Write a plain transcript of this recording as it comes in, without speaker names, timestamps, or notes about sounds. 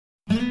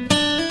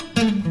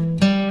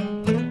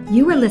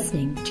You are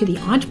listening to the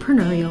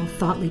Entrepreneurial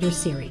Thought Leader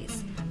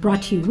Series,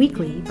 brought to you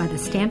weekly by the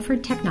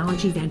Stanford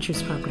Technology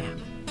Ventures Program.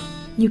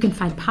 You can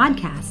find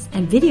podcasts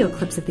and video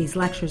clips of these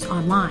lectures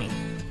online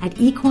at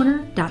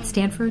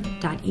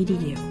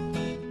ecorner.stanford.edu.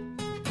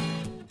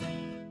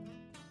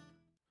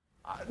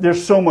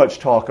 There's so much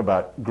talk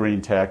about green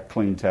tech,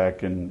 clean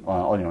tech, and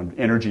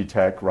energy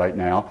tech right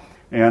now.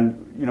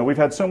 And we've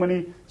had so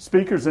many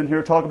speakers in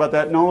here talk about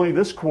that, not only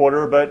this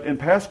quarter, but in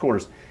past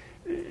quarters.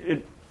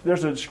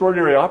 There's an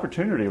extraordinary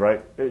opportunity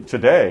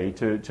today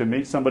to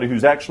meet somebody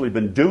who's actually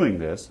been doing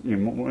this,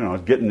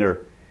 getting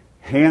their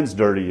hands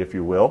dirty, if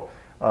you will,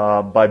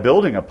 by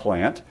building a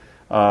plant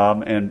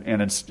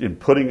and it's in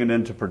putting it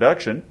into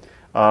production,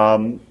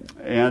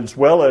 as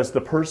well as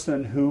the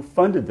person who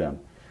funded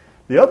them.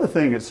 The other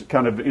thing that's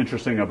kind of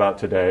interesting about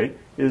today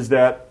is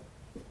that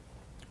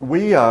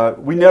we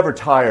never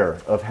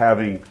tire of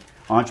having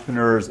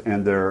entrepreneurs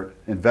and their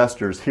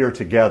investors here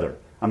together.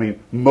 I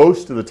mean,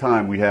 most of the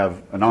time we have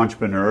an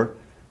entrepreneur,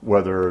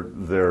 whether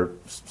they're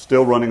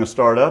still running a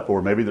startup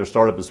or maybe their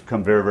startup has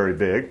become very, very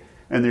big,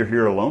 and they're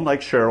here alone,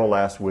 like Cheryl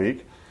last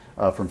week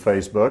from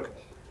Facebook,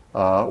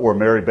 or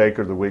Mary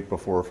Baker the week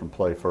before from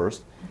Play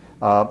First.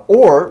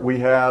 Or we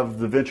have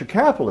the venture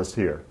capitalists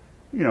here,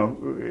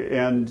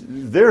 and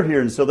they're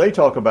here, and so they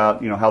talk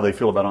about, how they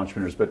feel about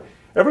entrepreneurs. But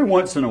every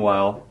once in a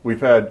while,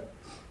 we've had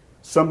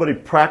somebody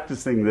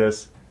practicing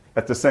this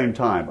at the same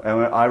time.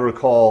 And I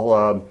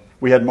recall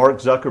we had Mark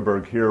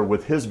Zuckerberg here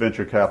with his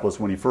venture capitalist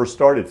when he first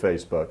started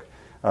Facebook,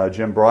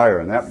 Jim Breyer,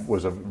 and that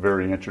was a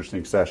very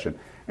interesting session.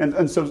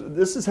 And so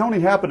this has only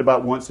happened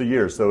about once a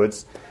year, so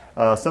it's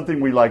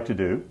something we like to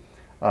do.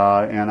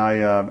 And I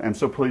am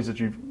so pleased that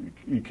you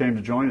came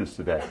to join us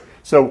today.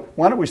 So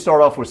why don't we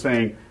start off with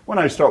saying, why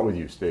don't I start with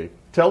you, Steve?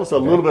 Tell us a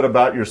little bit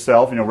about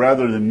yourself,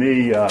 rather than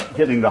me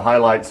hitting the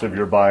highlights of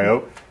your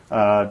bio.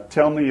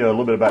 Tell me a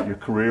little bit about your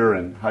career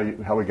and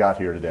how we got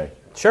here today.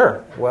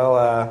 Sure.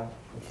 Well,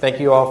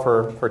 thank you all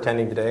for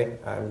attending today.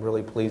 I'm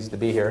really pleased to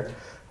be here.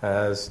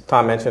 As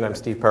Tom mentioned, I'm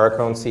Steve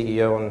Perricone,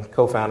 CEO and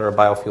co-founder of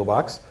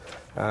BioFuelBox.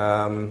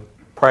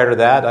 Prior to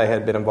that, I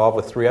had been involved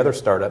with 3 other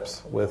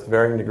startups with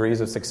varying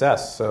degrees of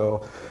success.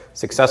 So,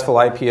 successful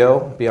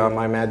IPO, beyond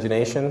my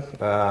imagination.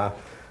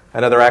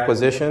 Another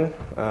acquisition,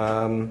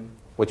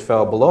 which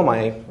fell below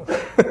my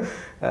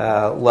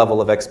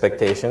level of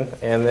expectation,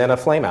 and then a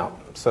flame out.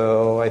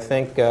 So I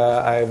think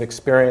I've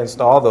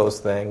experienced all those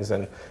things,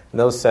 and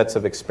those sets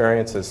of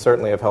experiences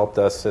certainly have helped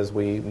us as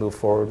we move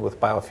forward with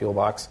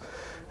BioFuelBox.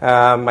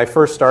 My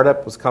first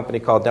startup was a company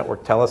called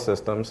Network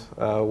Telesystems,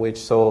 which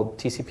sold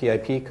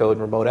TCP/IP code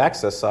and remote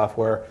access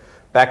software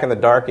back in the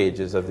dark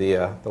ages of the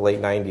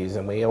late 90s,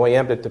 and we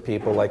OEM'd it to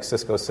people like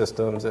Cisco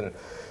Systems and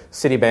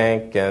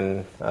Citibank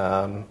and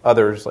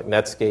others like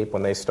Netscape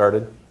when they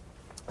started.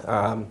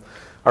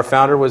 Our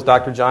founder was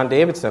Dr. John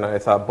Davidson, and I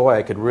thought, boy,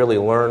 I could really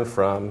learn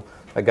from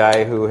a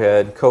guy who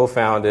had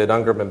co-founded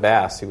Ungerman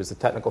Bass. He was the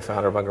technical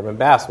founder of Ungerman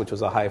Bass, which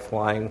was a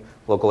high-flying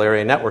local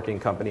area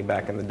networking company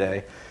back in the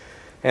day.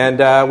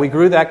 And we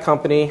grew that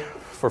company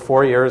for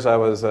 4 years. I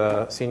was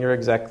a senior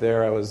exec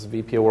there. I was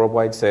VP of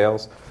Worldwide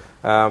Sales.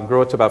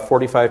 Grew it to about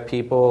 45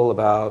 people,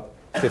 about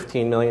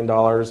 $15 million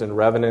in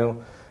revenue.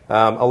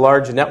 A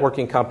large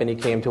networking company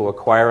came to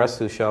acquire us,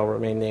 who shall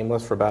remain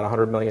nameless, for about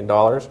 $100 million.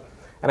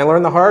 And I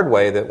learned the hard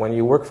way that when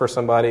you work for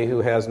somebody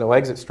who has no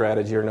exit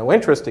strategy or no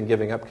interest in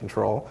giving up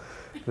control,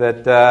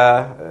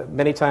 that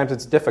many times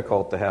it's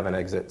difficult to have an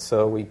exit.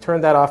 So we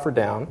turned that offer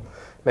down.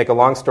 Make a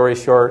long story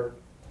short,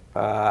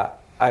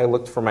 I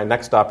looked for my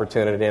next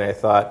opportunity, and I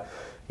thought,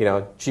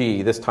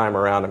 this time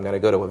around I'm going to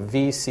go to a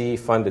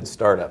VC-funded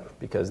startup,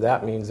 because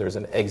that means there's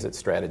an exit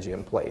strategy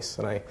in place.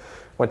 And I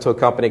went to a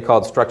company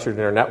called Structured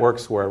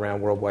Internetworks, where I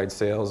ran worldwide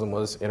sales and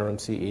was interim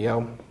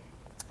CEO,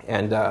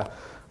 and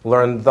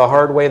learned the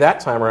hard way that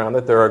time around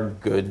that there are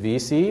good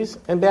VCs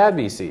and bad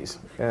VCs.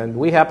 And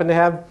we happen to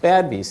have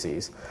bad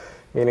VCs,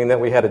 meaning that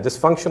we had a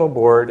dysfunctional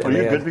board. Are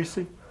you a good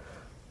VC?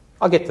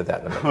 I'll get to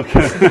that in a minute.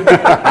 Okay.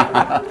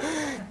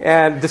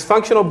 And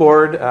dysfunctional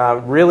board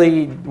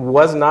really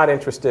was not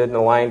interested and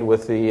aligned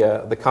with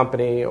the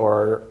company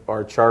or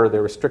our charter. They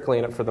were strictly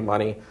in it for the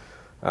money,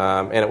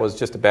 and it was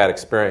just a bad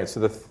experience. So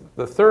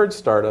the third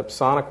startup,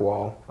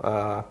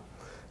 SonicWall,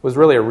 was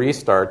really a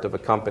restart of a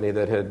company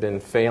that had been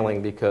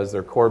failing because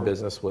their core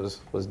business was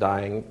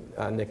dying,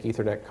 NIC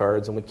Ethernet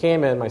cards. And we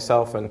came in,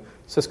 myself and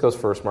Cisco's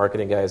first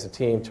marketing guy as a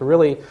team, to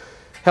really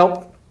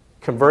help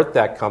convert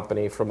that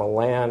company from a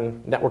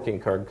LAN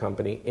networking card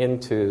company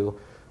into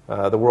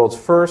the world's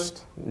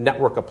first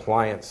network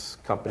appliance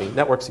company,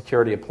 network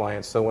security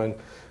appliance. So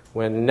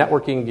when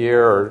networking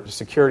gear or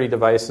security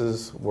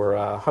devices were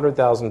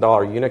 $100,000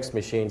 Unix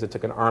machines that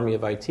took an army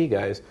of IT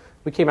guys,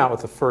 we came out with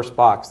the first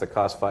box that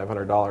cost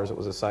 $500. It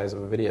was the size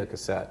of a video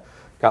cassette.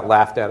 Got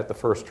laughed at the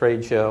first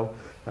trade show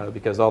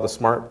because all the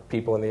smart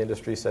people in the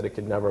industry said it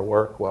could never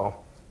work.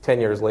 Well,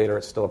 10 years later,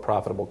 it's still a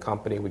profitable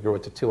company. We grew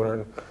it to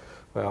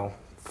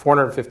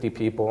 450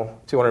 people,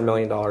 $200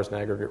 million in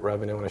aggregate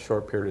revenue in a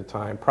short period of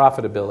time,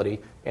 profitability,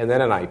 and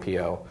then an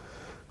IPO,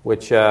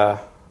 which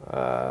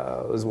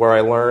was where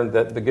I learned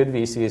that the good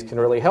VCs can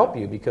really help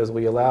you, because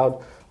we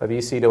allowed a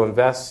VC to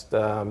invest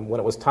when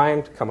it was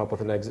time to come up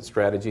with an exit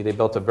strategy. They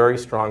built a very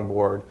strong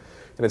board,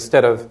 and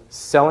instead of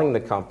selling the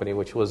company,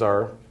 which was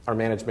our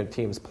management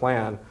team's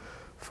plan,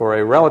 for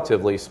a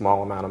relatively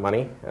small amount of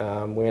money,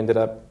 we ended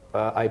up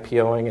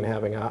IPOing and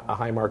having a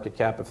high market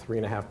cap of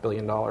 $3.5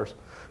 billion. But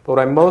what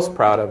I'm most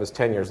proud of is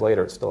 10 years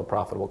later, it's still a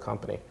profitable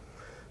company.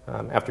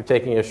 After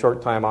taking a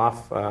short time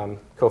off,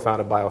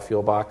 co-founded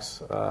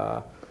BioFuelBox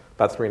about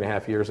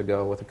 3.5 years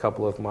ago with a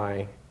couple of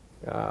my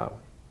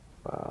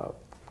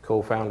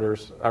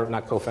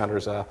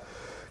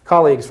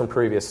colleagues from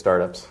previous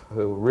startups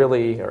who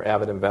really are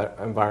avid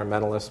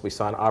environmentalists. We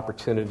saw an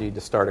opportunity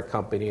to start a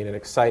company in an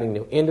exciting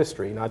new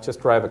industry, not just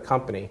drive a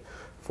company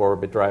forward,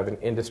 but drive an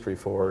industry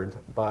forward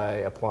by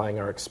applying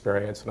our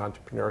experience and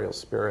entrepreneurial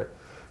spirit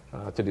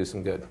to do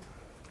some good.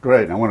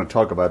 Great. I want to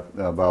talk about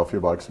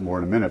BioFuelBox more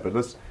in a minute, but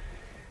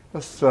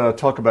let's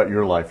talk about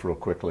your life real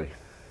quickly.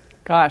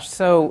 Gosh,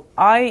 so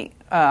I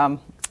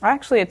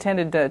actually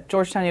attended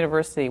Georgetown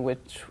University,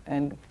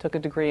 and took a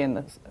degree in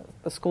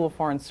the School of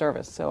Foreign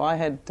Service. So I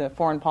had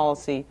foreign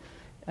policy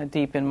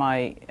deep in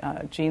my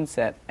gene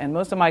set, and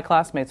most of my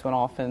classmates went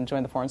off and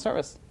joined the Foreign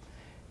Service.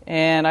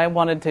 And I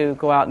wanted to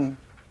go out and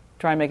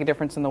try and make a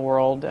difference in the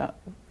world,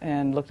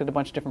 and looked at a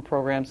bunch of different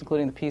programs,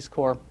 including the Peace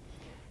Corps,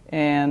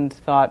 and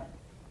thought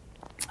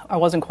I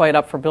wasn't quite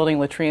up for building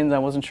latrines. I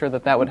wasn't sure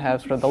that would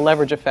have sort of the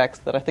leverage effects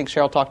that I think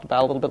Cheryl talked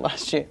about a little bit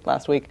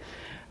last week.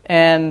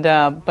 And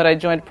but I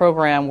joined a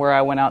program where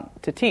I went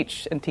out to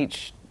teach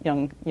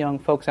young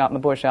folks out in the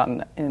bush out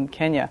in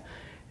Kenya,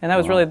 and that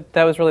was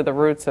really the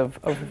roots of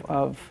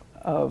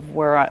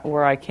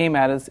where I came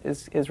at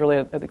is really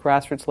at the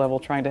grassroots level,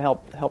 trying to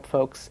help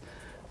folks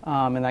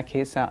in that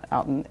case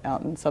out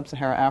in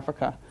sub-Saharan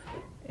Africa,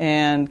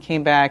 and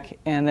came back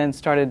and then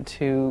started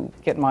to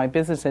get my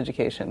business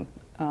education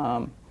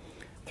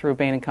through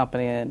Bain &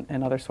 Company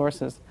and other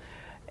sources.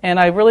 And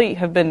I really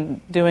have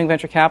been doing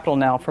venture capital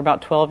now for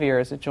about 12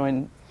 years. I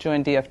joined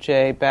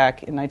DFJ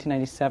back in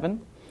 1997.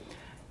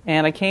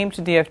 And I came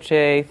to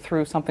DFJ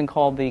through something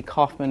called the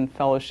Kauffman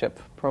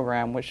Fellowship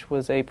Program, which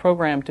was a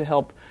program to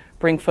help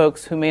bring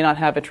folks who may not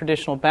have a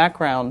traditional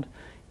background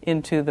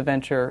into the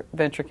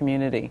venture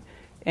community.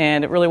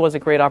 And it really was a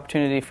great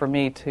opportunity for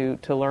me to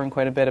learn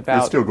quite a bit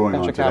about venture capital. It's still going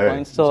on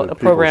today. It's still a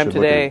program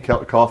today.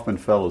 Kauffman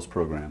Fellows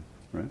Program,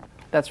 right?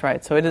 That's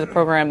right. So it is a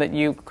program that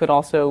you could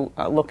also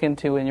look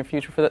into in your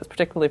future,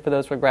 particularly for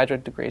those with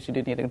graduate degrees. You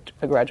do need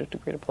a graduate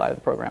degree to apply to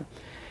the program.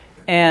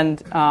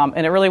 And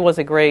it really was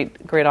a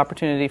great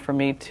opportunity for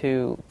me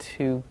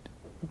to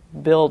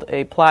build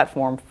a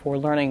platform for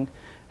learning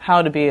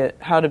how to be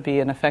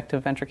an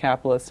effective venture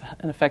capitalist,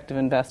 an effective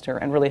investor,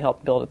 and really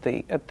help build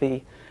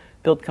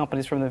build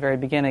companies from the very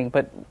beginning.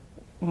 But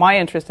my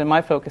interest and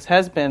my focus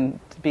has been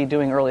to be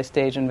doing early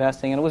stage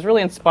investing, and it was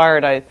really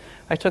inspired.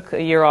 I took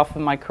a year off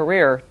of my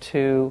career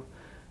to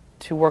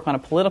work on a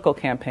political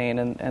campaign,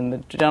 and the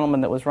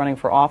gentleman that was running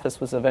for office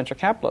was a venture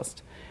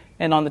capitalist.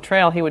 And on the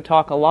trail, he would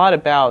talk a lot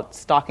about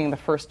stocking the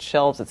first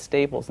shelves at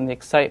Staples and the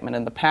excitement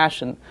and the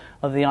passion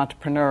of the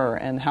entrepreneur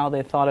and how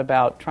they thought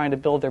about trying to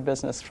build their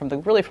business from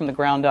the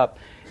ground up.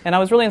 And I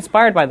was really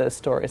inspired by those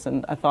stories,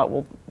 and I thought,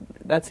 well,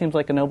 that seems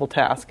like a noble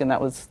task, and that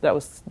was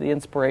the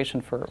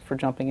inspiration for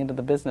jumping into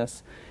the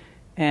business.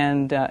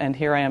 And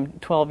here I am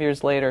 12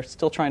 years later,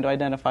 still trying to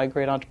identify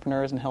great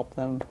entrepreneurs and help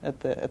them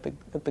at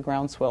the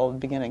groundswell of the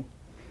beginning.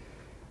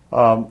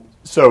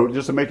 So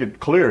just to make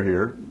it clear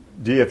here,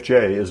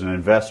 DFJ is an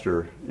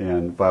investor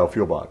in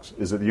BioFuelBox.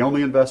 Is it the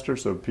only investor,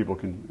 so people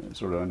can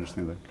sort of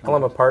understand the context?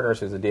 Element Partners,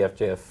 who's a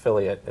DFJ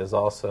affiliate, is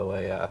also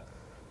a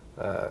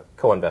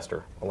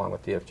co-investor along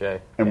with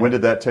DFJ. And when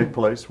did that take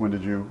place? When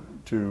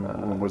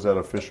was that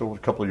official? A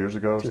couple of years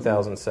ago?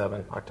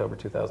 2007, October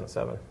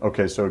 2007.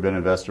 Okay, so we've been an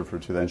investor for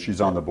 2 then.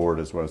 She's on the board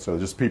as well, so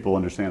just people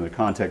understand the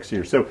context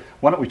here. So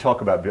why don't we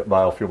talk about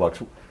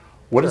BioFuelBox?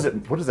 What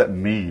does that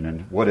mean,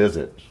 and what is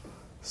it?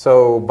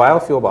 So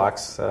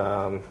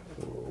BioFuelBox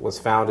was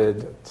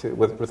founded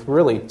with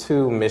really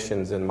two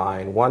missions in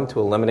mind. One, to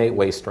eliminate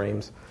waste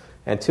streams,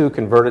 and two,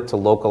 convert it to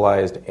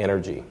localized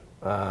energy.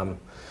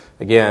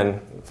 Again,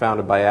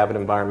 founded by avid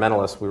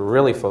environmentalists, we were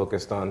really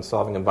focused on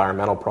solving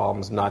environmental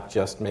problems, not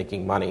just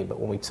making money. But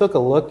when we took a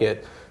look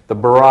at the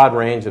broad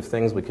range of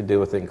things we could do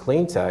within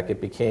clean tech,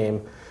 it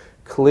became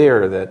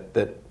clear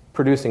that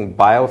producing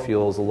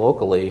biofuels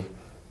locally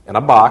in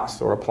a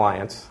box or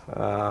appliance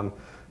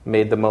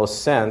made the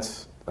most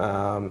sense,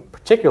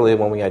 particularly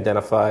when we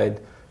identified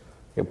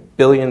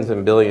billions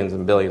and billions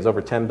and billions,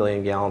 over 10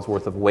 billion gallons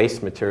worth of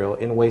waste material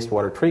in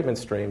wastewater treatment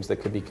streams that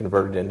could be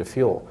converted into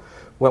fuel.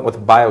 Went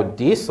with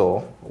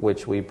biodiesel,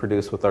 which we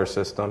produce with our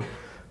system,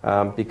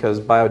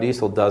 because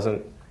biodiesel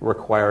doesn't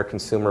require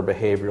consumer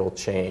behavioral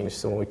change.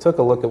 So when we took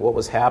a look at what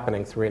was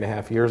happening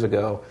 3.5 years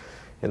ago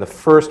in the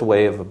first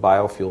wave of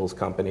biofuels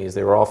companies,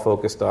 they were all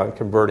focused on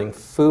converting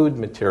food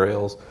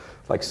materials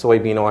like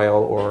soybean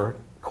oil or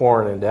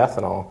corn into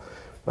ethanol.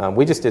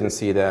 We just didn't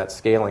see that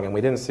scaling, and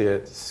we didn't see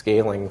it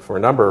scaling for a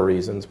number of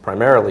reasons,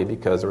 primarily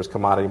because there was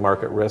commodity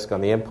market risk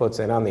on the inputs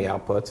and on the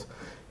outputs,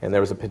 and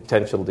there was a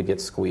potential to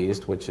get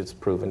squeezed, which is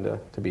proven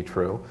to be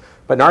true.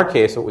 But in our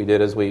case, what we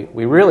did is we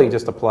really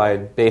just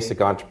applied basic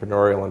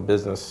entrepreneurial and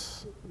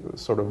business,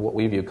 sort of what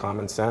we view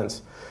common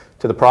sense,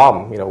 to the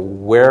problem.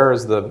 Where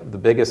is the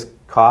biggest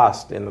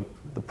cost in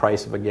the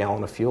price of a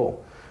gallon of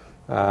fuel?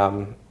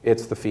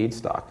 It's the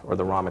feedstock or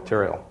the raw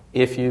material.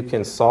 If you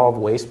can solve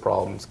waste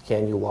problems,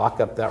 can you lock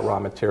up that raw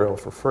material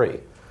for free?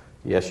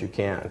 Yes, you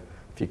can.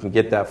 If you can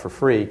get that for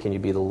free, can you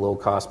be the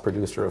low-cost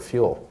producer of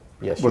fuel?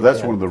 Yes, you can. Well,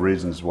 that's one of the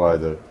reasons why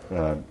the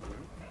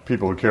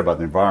people who care about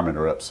the environment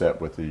are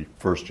upset with the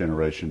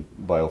first-generation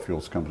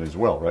biofuels company as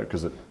well, right?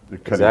 Because they're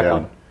cutting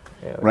down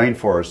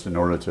rainforest in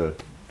order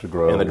to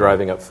grow. And they're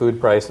driving up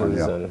food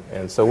prices.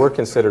 And so we're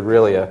considered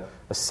really a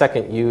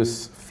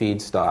second-use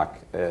feedstock,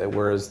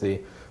 whereas the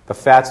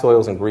fats,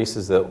 oils, and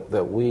greases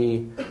that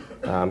we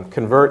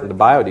convert into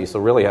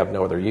biodiesel really have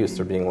no other use.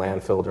 They're being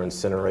landfilled or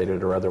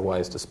incinerated or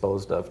otherwise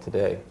disposed of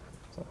today.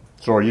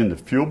 So are you in the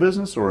fuel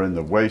business or in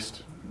the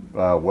waste,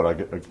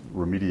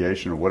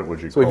 remediation, or what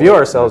would you call it? So we view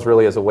ourselves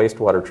really as a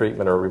wastewater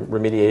treatment or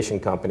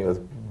remediation company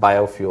with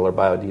biofuel or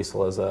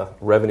biodiesel as a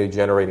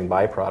revenue-generating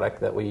byproduct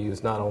that we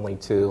use not only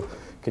to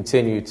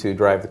continue to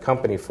drive the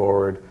company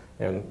forward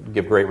and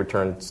give great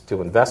returns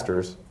to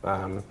investors,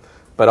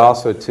 but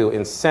also to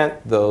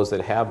incent those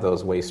that have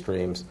those waste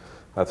streams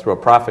through a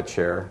profit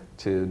share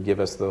to give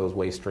us those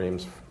waste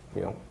streams,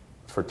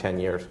 for 10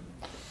 years.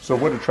 So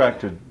what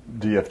attracted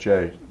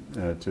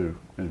DFJ to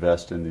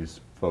invest in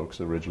these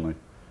folks originally?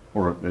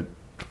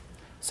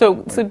 So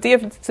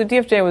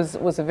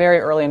DFJ was a very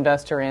early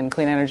investor in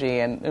clean energy,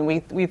 and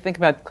we think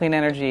about clean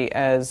energy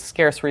as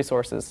scarce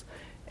resources.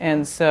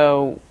 And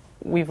so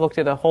we've looked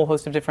at a whole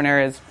host of different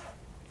areas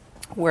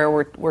where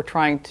we're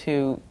trying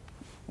to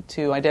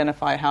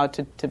identify how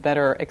to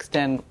better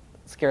extend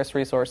scarce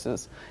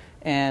resources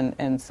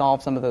and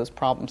solve some of those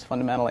problems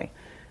fundamentally.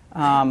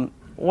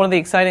 One of the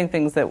exciting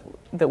things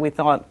that we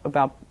thought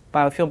about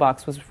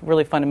BioFuelBox was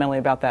really fundamentally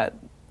about that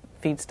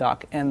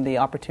feedstock and the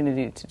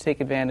opportunity to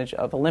take advantage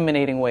of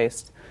eliminating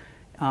waste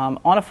on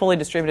a fully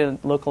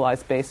distributed,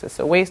 localized basis.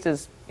 So waste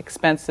is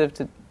expensive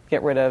to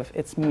get rid of,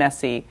 it's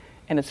messy,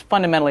 and it's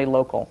fundamentally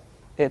local.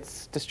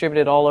 It's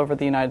distributed all over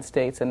the United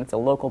States, and it's a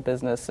local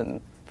business,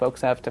 and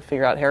folks have to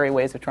figure out hairy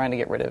ways of trying to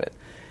get rid of it.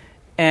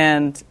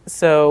 And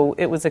so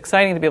it was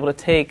exciting to be able to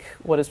take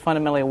what is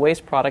fundamentally a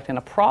waste product and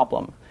a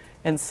problem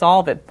and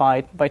solve it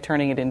by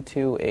turning it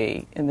into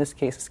in this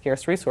case, a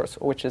scarce resource,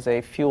 which is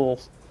a fuel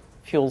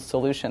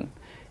solution.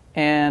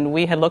 And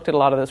we had looked at a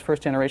lot of those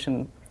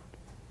first-generation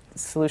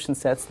solution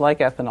sets like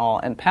ethanol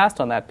and passed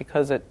on that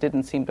because it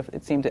seemed to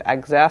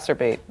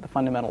exacerbate the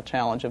fundamental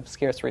challenge of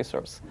scarce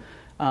resource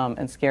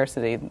and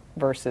scarcity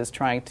versus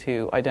trying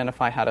to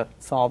identify how to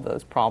solve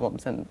those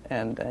problems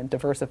and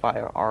diversify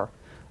our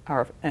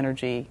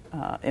energy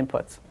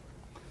inputs.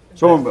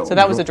 So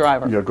that was a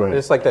driver. Yeah, go ahead. I'd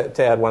just like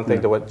to add one thing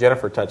to what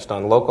Jennifer touched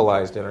on,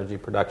 localized energy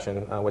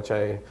production, which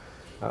I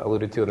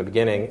alluded to in the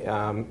beginning.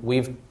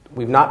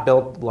 We've not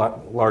built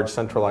large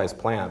centralized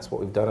plants.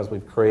 What we've done is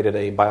we've created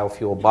a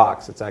biofuel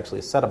box. It's actually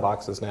a set of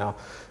boxes now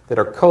that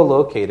are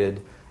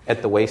co-located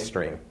at the waste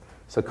stream.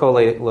 So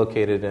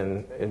co-located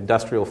in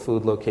industrial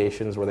food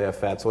locations where they have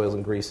fats, oils,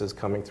 and greases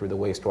coming through the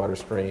wastewater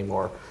stream,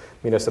 or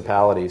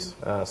municipalities.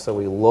 So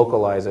we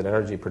localize that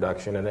energy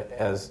production, and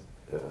as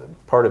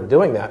part of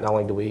doing that, not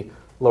only do we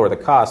lower the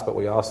cost, but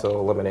we also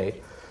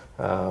eliminate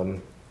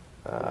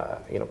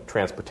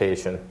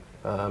transportation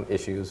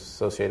issues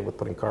associated with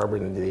putting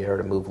carbon into the air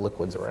to move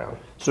liquids around.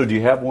 So do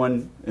you have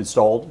one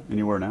installed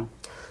anywhere now?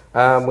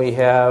 We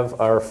have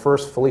our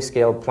first fully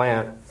scaled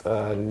plant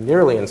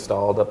nearly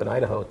installed up in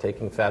Idaho,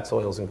 taking fats,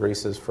 oils, and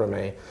greases from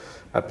a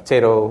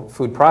potato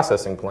food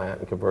processing plant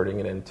and converting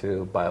it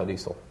into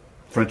biodiesel.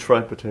 French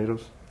fried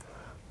potatoes?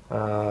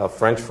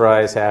 French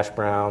fries, hash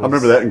browns. I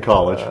remember that in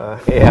college.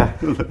 Yeah,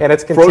 and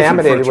it's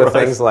contaminated with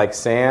things like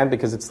sand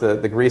because it's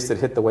the grease that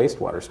hit the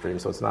wastewater stream,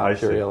 so it's not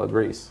pure yellow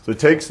grease. So it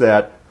takes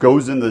that,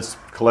 goes in this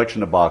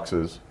collection of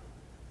boxes,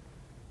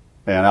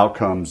 and out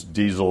comes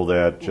diesel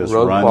that just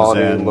road runs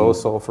quality, in. Low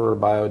sulfur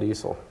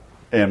biodiesel.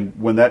 And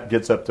when that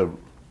gets up to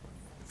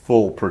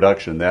full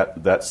production,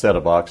 that set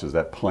of boxes,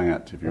 that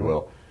plant, if you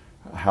will,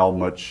 how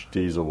much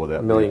diesel will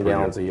that be? 1 million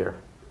gallons a year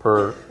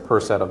per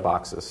set of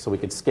boxes. So we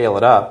could scale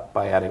it up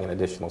by adding an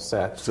additional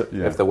set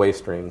if the waste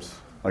streams.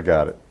 I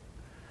got it.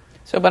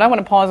 But I want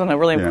to pause on a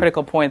really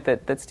critical point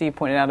that Steve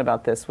pointed out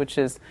about this, which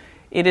is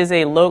this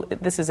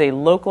is a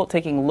local,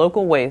 taking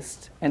local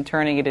waste and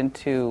turning it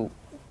into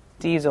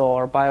diesel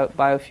or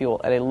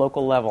biofuel at a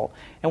local level.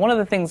 And one of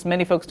the things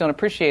many folks don't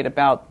appreciate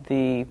about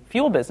the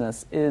fuel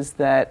business is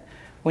that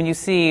when you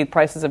see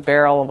prices of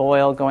barrel of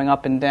oil going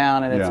up and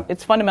down, and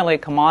it's fundamentally a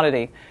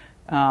commodity,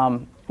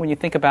 when you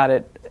think about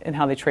it and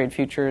how they trade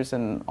futures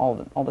and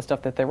all the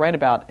stuff that they write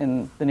about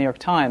in the New York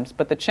Times.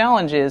 But the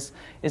challenge is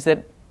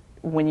that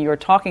when you're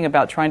talking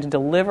about trying to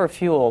deliver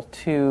fuel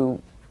to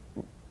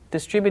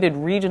distributed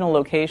regional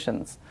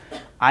locations,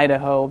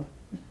 Idaho,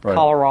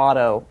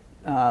 Colorado,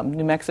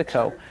 New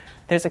Mexico,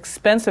 there's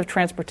expensive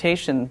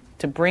transportation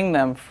to bring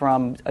them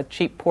from a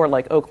cheap port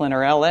like Oakland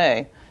or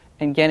LA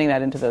and getting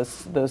that into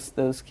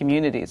those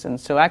communities. And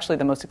so actually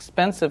the most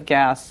expensive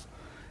gas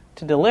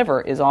to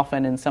deliver is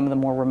often in some of the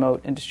more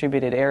remote and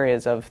distributed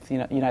areas of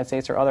the United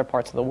States or other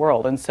parts of the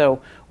world. And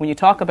so when you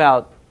talk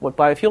about what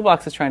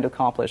BioFuelBox is trying to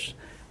accomplish,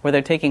 where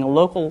they're taking a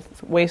local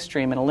waste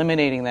stream and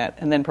eliminating that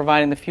and then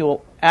providing the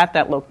fuel at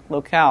that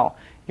locale,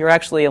 you're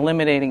actually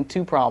eliminating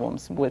two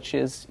problems, which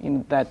is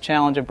that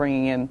challenge of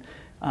bringing in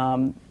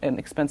an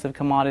expensive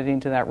commodity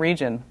into that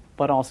region,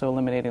 but also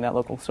eliminating that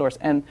local source.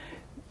 And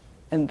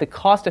the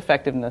cost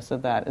effectiveness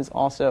of that is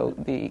also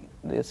the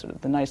sort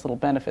of the nice little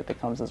benefit that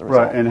comes as a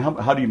result. Right, and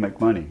how do you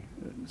make money?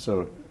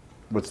 So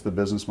what's the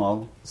business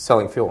model?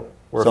 Selling fuel.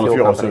 We're Selling a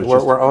fuel fuel, company.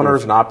 so We're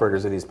owners and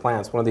operators of these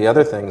plants. One of the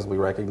other things we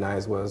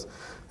recognized was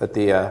that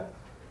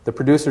the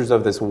producers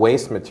of this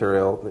waste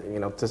material,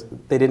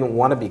 they didn't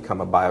want to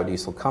become a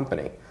biodiesel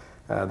company.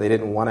 They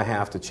didn't want to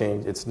have to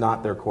change. It's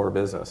not their core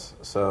business.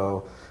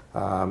 So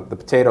the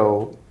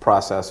potato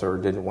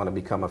processor didn't want to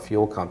become a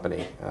fuel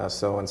company.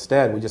 So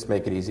instead, we just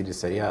make it easy to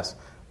say yes.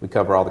 We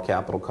cover all the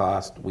capital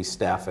cost. We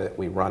staff it.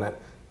 We run it.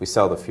 We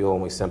sell the fuel,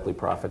 and we simply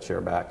profit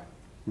share back.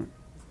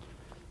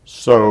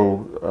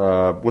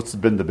 So what's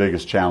been the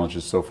biggest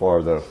challenges so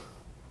far, though?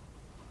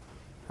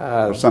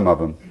 Or some of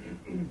them.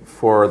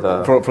 For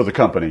the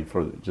company,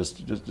 just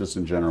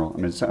in general.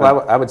 I mean,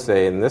 I would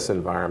say in this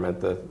environment,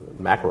 the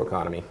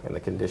macroeconomy and the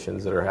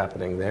conditions that are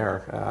happening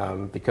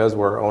there, because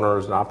we're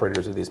owners and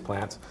operators of these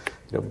plants,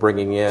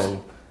 bringing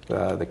in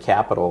the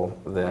capital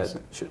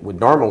that would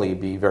normally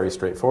be very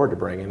straightforward to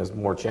bring in is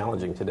more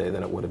challenging today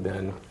than it would have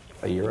been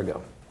a year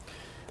ago.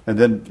 And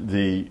then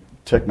the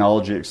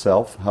technology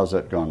itself, how's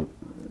that gone?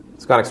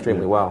 It's gone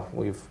extremely well.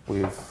 We've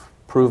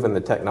proven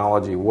the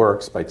technology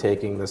works by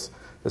taking this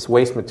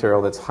waste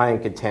material that's high in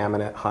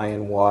contaminant, high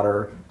in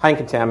water, high in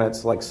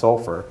contaminants like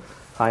sulfur,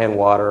 high in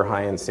water,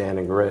 high in sand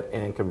and grit,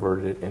 and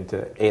converted it into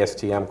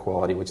ASTM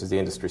quality, which is the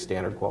industry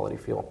standard quality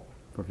fuel.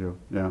 For fuel,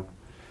 yeah.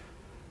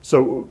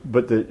 So,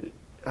 but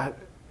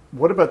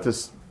what about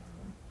this?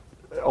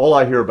 All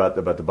I hear about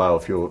the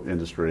biofuel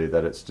industry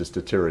that it's just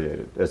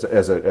deteriorated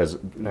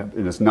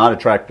and it's not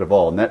attractive at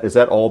all. And is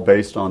that all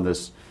based on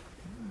this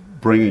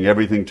bringing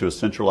everything to a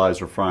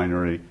centralized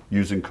refinery,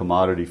 using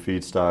commodity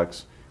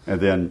feedstocks, and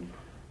then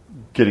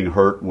getting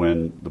hurt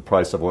when the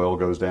price of oil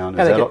goes down?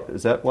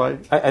 Is that why?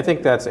 I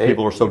think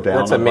people are so down.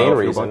 That's a main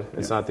reason.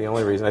 It's not the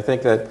only reason. I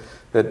think that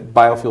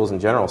biofuels in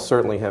general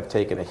certainly have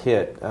taken a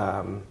hit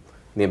in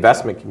the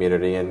investment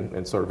community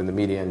and sort of in the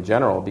media in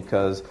general,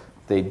 because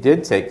they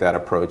did take that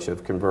approach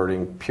of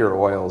converting pure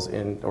oils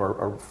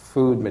or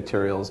food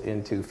materials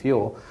into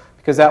fuel,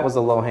 because that was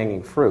the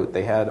low-hanging fruit.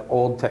 They had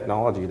old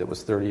technology that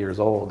was 30 years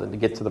old, and to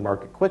get to the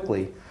market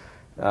quickly,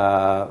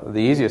 the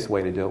easiest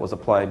way to do it was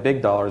apply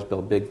big dollars,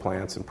 build big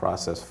plants, and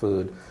process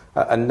food.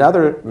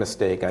 Another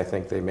mistake I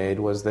think they made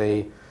was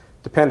they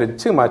depended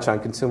too much on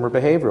consumer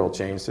behavioral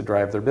change to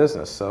drive their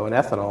business. So in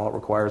ethanol, it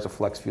requires a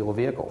flex fuel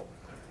vehicle.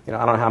 I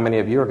don't know how many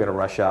of you are going to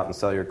rush out and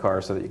sell your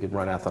car so that you could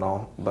run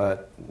ethanol,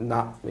 but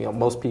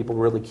most people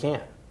really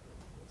can't.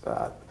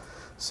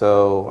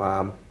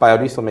 So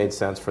biodiesel made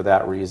sense for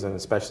that reason,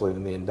 especially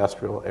in the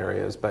industrial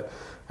areas. But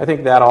I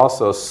think that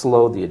also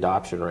slowed the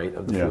adoption rate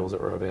of the fuels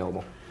that were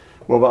available.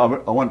 Well,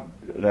 I want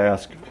to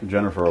ask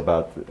Jennifer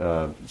about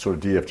sort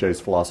of DFJ's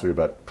philosophy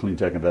about clean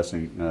tech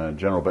investing in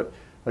general. But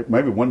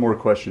maybe one more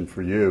question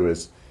for you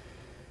is,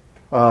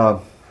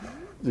 so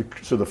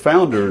the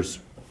founders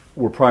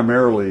were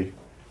primarily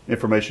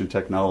information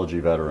technology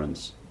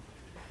veterans,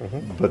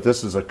 but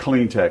this is a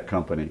clean tech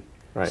company.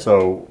 Right.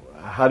 So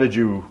how did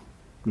you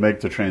make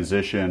the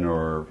transition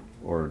or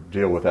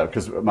deal with that?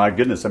 Because my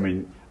goodness, I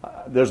mean,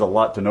 there's a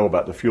lot to know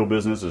about the fuel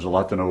business. There's a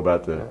lot to know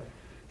about the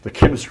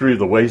chemistry of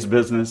the waste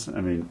business. I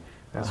mean,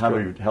 how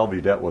have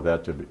you dealt with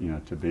that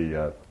to be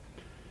a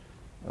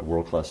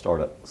world-class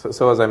startup?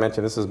 So as I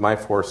mentioned, this is my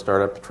fourth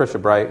startup. Patricia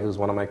Bright, who's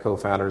one of my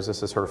co-founders,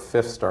 this is her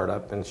fifth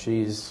startup, and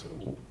she's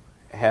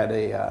had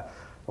a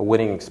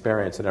winning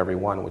experience at every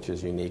one, which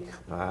is unique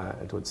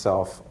into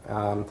itself.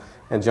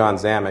 And John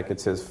Zamek,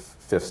 it's his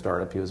fifth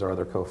startup. He was our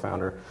other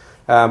co-founder.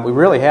 We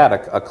really had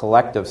a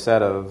collective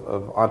set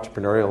of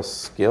entrepreneurial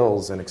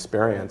skills and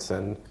experience,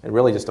 and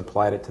really just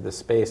applied it to this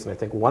space. And I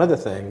think one of the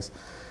things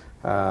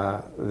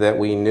that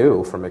we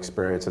knew from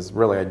experience is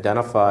really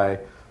identify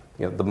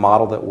the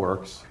model that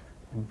works,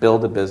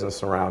 build a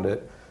business around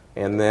it,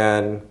 and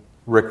then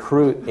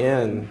recruit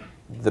in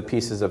the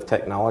pieces of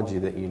technology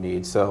that you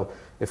need. So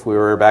if we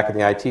were back in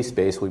the IT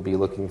space, we'd be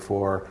looking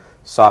for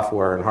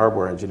software and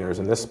hardware engineers.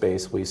 In this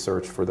space, we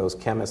searched for those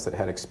chemists that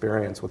had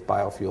experience with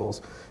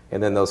biofuels,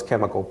 and then those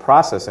chemical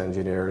process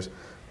engineers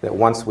that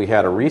once we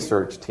had a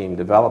research team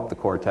develop the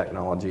core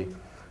technology,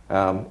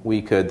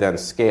 we could then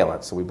scale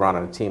it. So we brought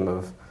in a team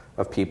of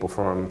people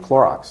from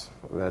Clorox.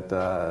 That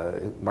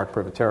Mark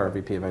Privatera,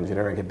 VP of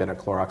Engineering, had been at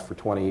Clorox for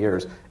 20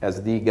 years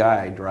as the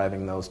guy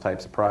driving those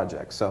types of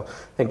projects. So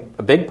I think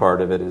a big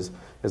part of it is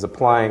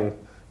applying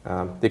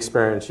the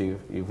experience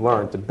you've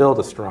learned to build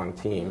a strong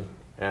team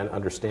and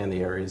understand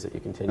the areas that you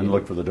continue. And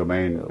look for the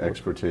domain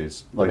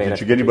expertise. Like, domain did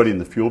you get anybody in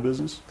the fuel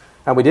business?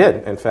 And we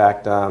did, in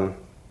fact.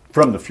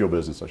 From the fuel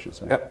business, I should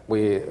say. Yep.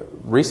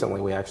 Recently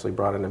we actually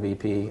brought in a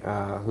VP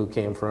who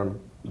came from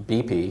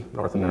BP,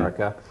 North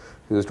America,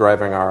 who's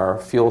driving our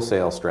fuel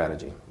sales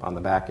strategy on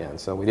the back end.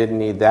 So we didn't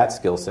need that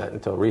skill set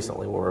until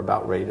recently when we were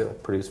about ready to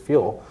produce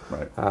fuel.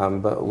 Right.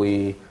 But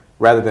we,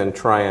 rather than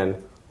try and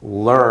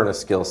learn a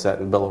skill set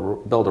and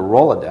build a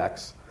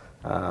Rolodex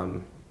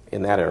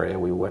in that area,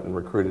 we went and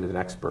recruited an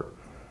expert.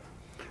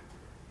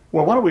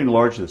 Well, why don't we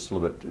enlarge this a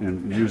little bit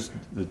and use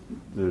the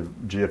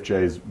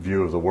GFJ's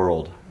view of the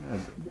world?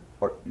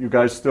 Are you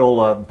guys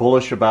still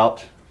bullish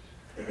about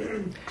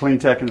clean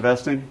tech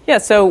investing? Yeah,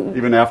 so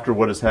even after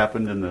what has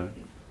happened in the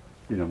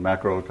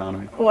macro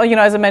economy? Well,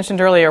 as I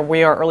mentioned earlier,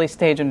 we are early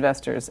stage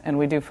investors, and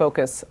we do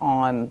focus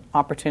on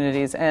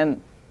opportunities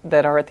and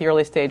that are at the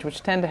early stage,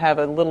 which tend to have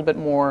a little bit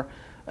more,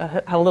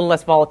 a little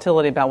less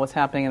volatility about what's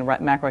happening in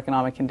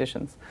macroeconomic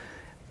conditions.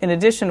 In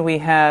addition, we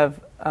have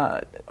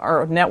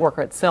our network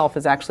itself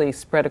is actually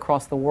spread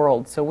across the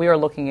world, so we are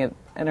looking at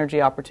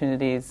energy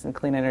opportunities and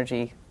clean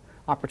energy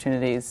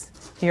opportunities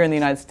here in the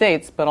United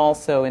States, but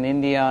also in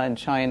India and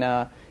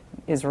China,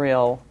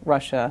 Israel,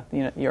 Russia,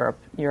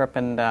 Europe,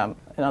 and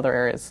other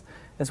areas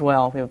as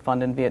well. We have a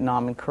fund in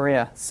Vietnam and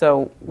Korea.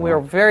 So we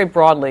are very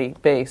broadly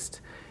based,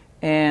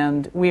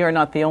 and we are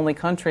not the only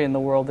country in the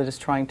world that is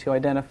trying to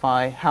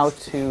identify how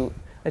to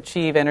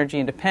achieve energy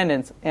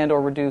independence and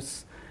or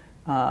reduce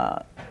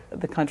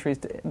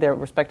their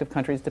respective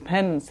countries'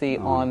 dependency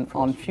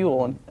on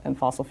fuel and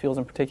fossil fuels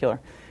in particular,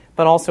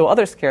 but also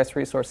other scarce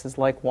resources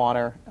like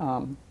water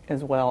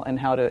as well, and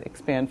how to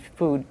expand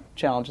food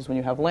challenges when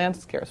you have land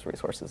scarce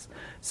resources.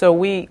 So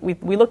we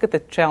look at the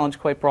challenge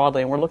quite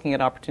broadly, and we're looking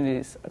at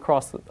opportunities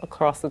across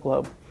the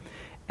globe,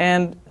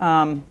 and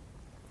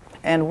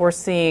we're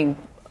seeing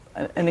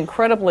an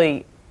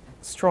incredibly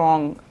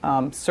strong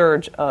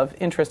surge of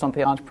interest on the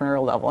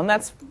entrepreneurial level, and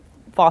that's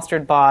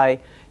fostered by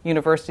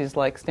universities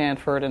like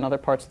Stanford and other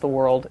parts of the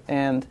world,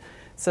 and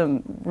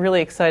some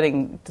really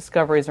exciting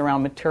discoveries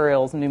around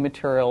materials, new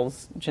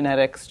materials,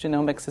 genetics.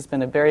 Genomics has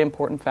been a very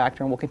important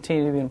factor and will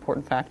continue to be an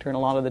important factor in a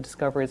lot of the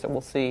discoveries that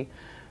we'll see,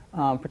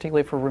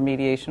 particularly for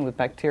remediation with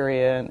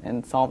bacteria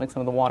and solving some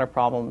of the water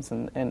problems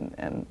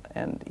and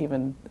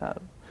even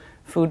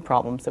food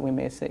problems that we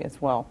may see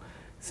as well.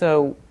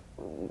 So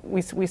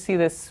we see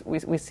this.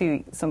 We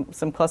see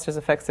some clusters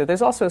effects there.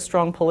 There's also a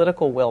strong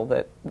political will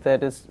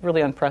that is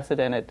really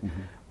unprecedented.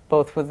 Mm-hmm.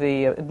 Both with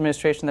the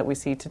administration that we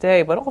see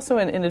today, but also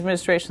in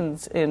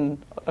administrations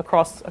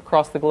across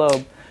the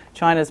globe.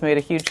 China's made a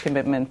huge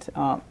commitment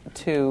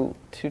to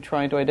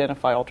trying to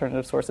identify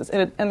alternative sources.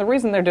 And the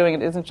reason they're doing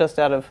it isn't just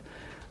out of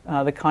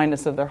the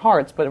kindness of their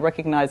hearts, but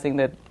recognizing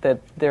that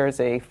there is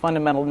a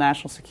fundamental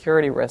national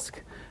security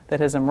risk that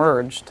has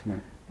emerged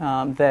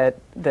that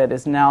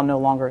is now no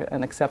longer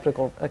an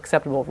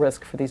acceptable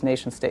risk for these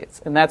nation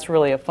states. And that's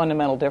really a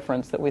fundamental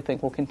difference that we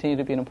think will continue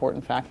to be an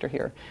important factor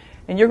here.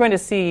 And you're going to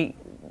see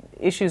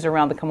issues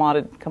around the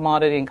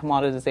commodity and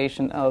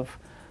commoditization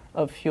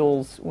of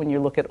fuels when you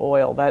look at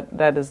oil.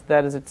 That is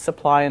a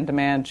supply and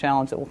demand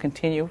challenge that will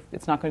continue.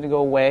 It's not going to go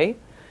away.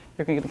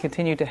 You're going to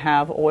continue to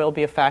have oil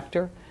be a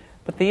factor.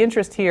 But the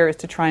interest here is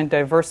to try and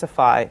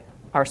diversify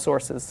our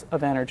sources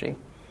of energy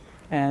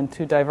and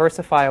to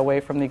diversify away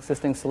from the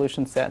existing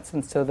solution sets,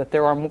 and so that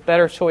there are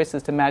better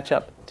choices to match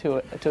up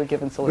to a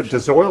given solution. But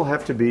does oil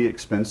have to be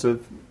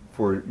expensive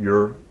for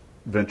your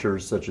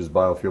ventures such as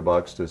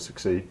BioFuelBox to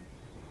succeed?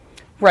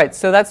 Right,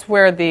 so that's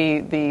where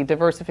the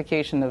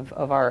diversification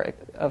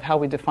of how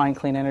we define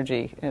clean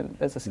energy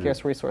as a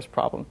scarce resource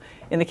problem.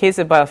 In the case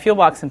of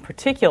BioFuelBox in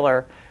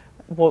particular,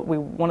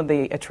 one of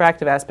the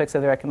attractive aspects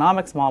of their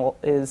economics model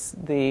is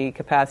the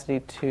capacity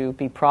to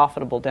be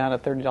profitable down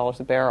at $30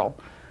 a barrel,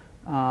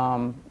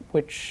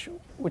 which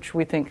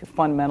we think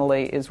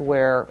fundamentally is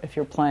where, if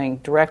you're playing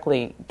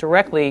directly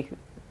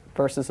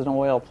versus an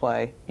oil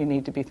play, you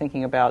need to be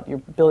thinking about you're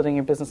building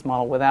your business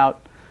model without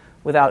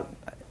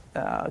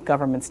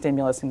government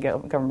stimulus and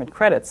government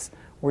credits,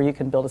 where you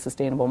can build a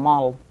sustainable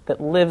model that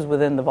lives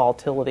within the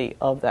volatility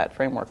of that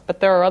framework.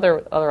 But there are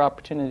other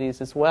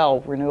opportunities as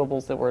well,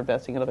 renewables that we're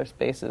investing in other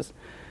spaces,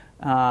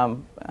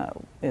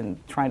 in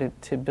trying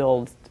to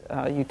build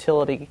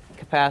utility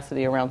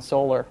capacity around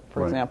solar,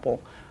 for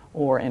example,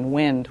 or in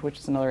wind, which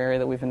is another area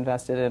that we've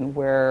invested in,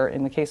 where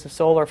in the case of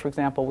solar, for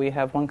example, we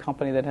have one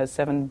company that has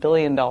 $7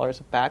 billion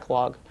of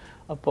backlog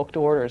of booked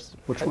orders.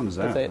 Which one is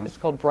that? It's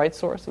called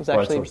BrightSource. It was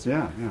actually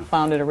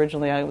founded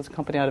originally. It was a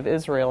company out of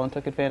Israel and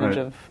took advantage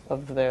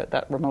of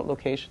that remote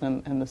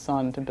location and the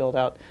sun to build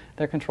out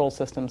their control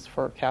systems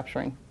for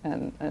capturing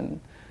and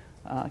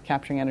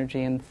capturing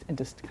energy and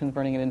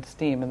converting it into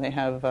steam. And they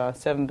have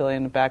 $7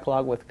 billion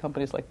backlog with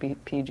companies like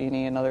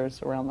PG&E and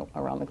others around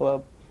the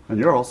globe. And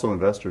you're also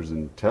investors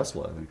in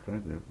Tesla, I think,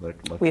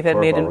 right? We've had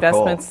made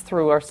investments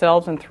through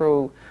ourselves and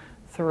through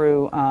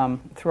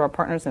our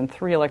partners in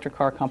 3 electric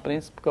car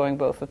companies, going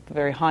both at the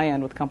very high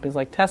end with companies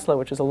like Tesla,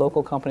 which is a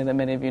local company that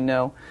many of you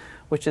know,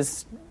 which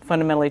is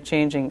fundamentally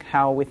changing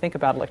how we think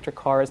about electric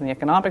cars and the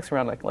economics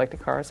around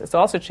electric cars. It's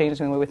also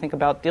changing the way we think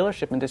about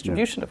dealership and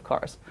distribution of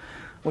cars,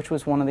 which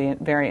was one of the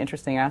very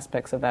interesting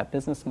aspects of that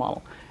business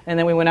model. And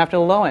then we went after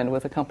the low end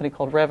with a company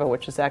called Reva,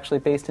 which is actually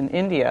based in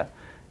India.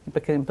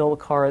 It can build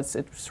cars.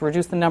 It's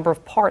reduced the number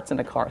of parts in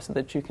a car so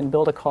that you can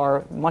build a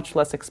car much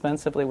less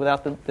expensively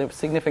without the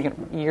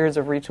significant years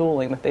of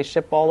retooling that they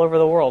ship all over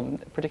the world,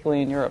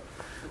 particularly in Europe.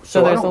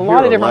 So there's a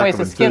lot of different ways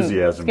to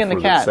skin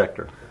the cat.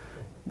 Sector.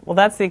 Well,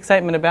 that's the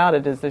excitement about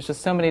it. Is there's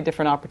just so many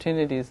different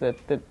opportunities that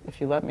if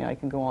you let me, I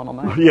can go on all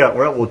night. Yeah,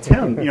 well,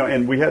 Tim,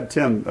 and we had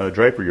Tim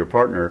Draper, your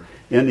partner,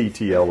 in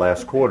ETL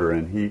last quarter,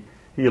 and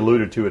he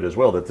alluded to it as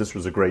well, that this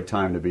was a great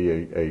time to be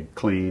a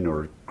clean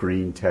or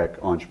green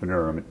tech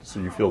entrepreneur. I mean, so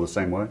you feel the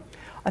same way?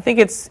 I think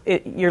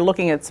you're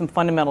looking at some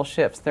fundamental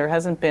shifts. There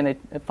hasn't been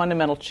a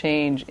fundamental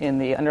change in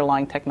the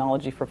underlying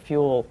technology for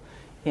fuel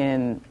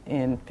in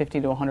 50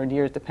 to 100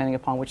 years, depending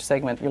upon which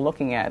segment you're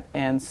looking at.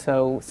 And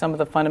so some of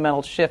the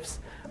fundamental shifts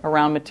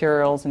around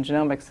materials and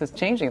genomics is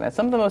changing that.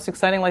 Some of the most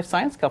exciting life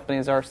science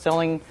companies are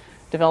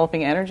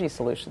developing energy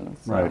solutions.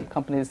 Right.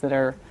 Companies that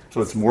are... So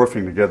it's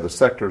morphing together. The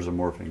sectors are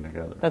morphing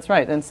together. That's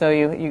right. And so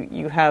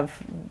you have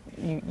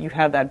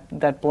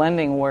that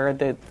blending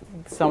where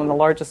some of the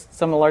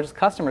largest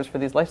customers for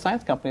these life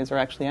science companies are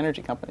actually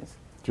energy companies.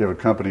 Do you have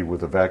a company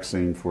with a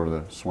vaccine for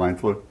the swine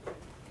flu?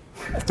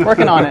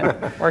 Working on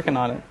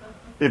it.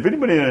 If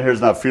anybody in here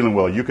is not feeling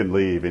well, you can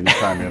leave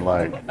anytime you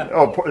like.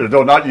 Oh,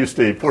 no, not you,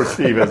 Steve. Poor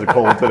Steve has a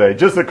cold today.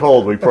 Just a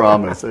cold, we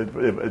promise.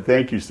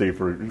 Thank you, Steve,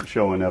 for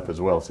showing up as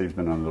well. Steve's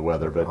been under the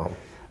weather.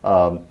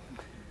 But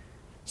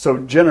so,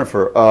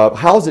 Jennifer,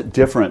 how is it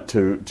different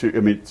to I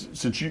mean,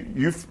 since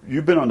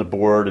you've been on the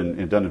board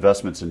and done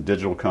investments in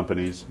digital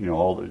companies,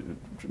 all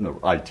the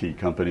IT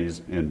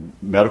companies and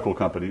medical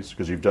companies,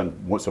 because you've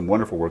done some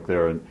wonderful work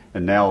there,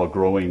 and now a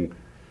growing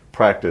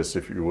practice,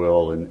 if you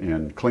will,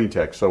 in clean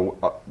tech.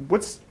 So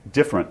what's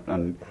different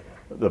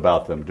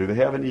about them? Do they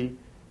have any,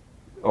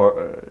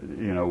 or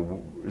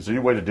is there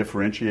any way to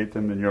differentiate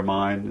them in your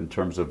mind in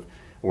terms of,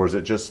 or is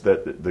it just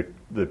that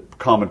the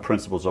common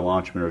principles of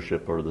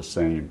entrepreneurship are the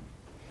same?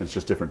 It's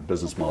just different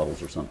business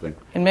models or something.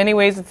 In many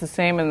ways it's the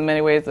same, and in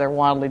many ways they're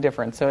wildly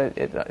different. So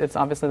it's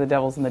obviously the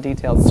devil's in the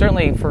details.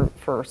 Certainly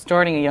for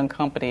starting a young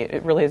company,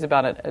 it really is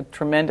about a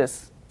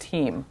tremendous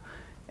team.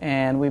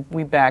 And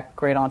we back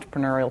great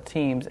entrepreneurial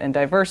teams and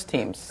diverse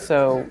teams.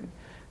 So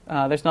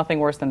there's nothing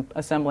worse than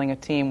assembling a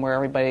team where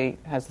everybody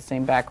has the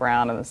same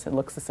background and it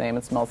looks the same,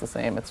 it smells the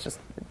same.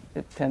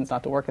 It tends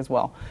not to work as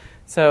well.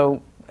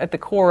 So at the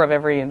core of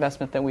every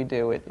investment that we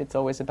do, it's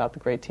always about the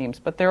great teams.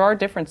 But there are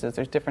differences.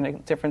 There's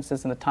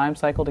differences in the time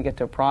cycle to get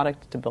to a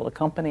product, to build a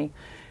company.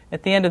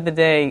 At the end of the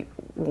day,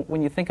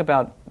 when you think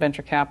about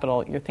venture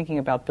capital, you're thinking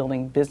about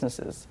building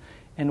businesses.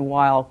 And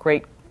while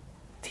great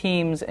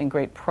teams and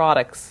great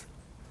products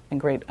and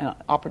great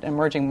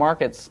emerging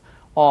markets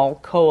all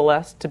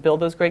coalesce to build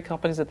those great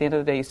companies, at the end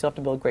of the day, you still have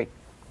to build great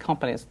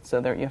companies. So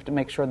you have to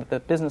make sure that the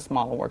business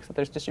model works, that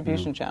there's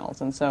distribution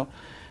channels. And so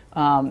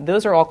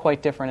those are all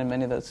quite different in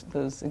many of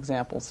those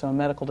examples. So in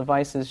medical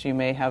devices, you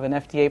may have an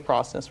FDA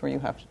process where you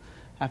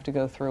have to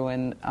go through,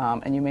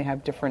 and you may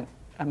have different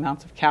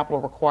amounts of capital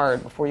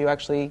required before you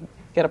actually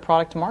get a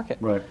product to market.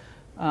 Right.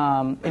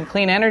 In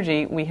clean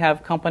energy, we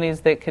have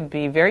companies that could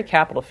be very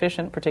capital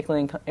efficient,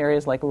 particularly in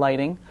areas like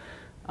lighting,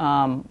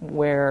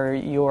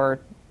 where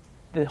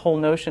the whole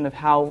notion of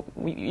how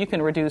you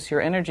can reduce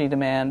your energy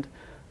demand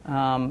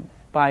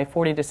by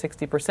 40 to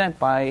 60%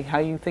 by how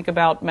you think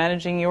about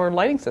managing your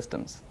lighting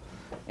systems.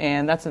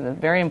 And that's a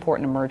very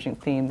important emerging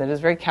theme that is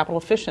very capital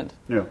efficient.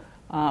 Yeah.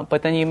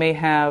 But then you may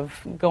have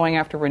going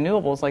after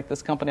renewables like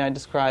this company I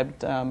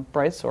described,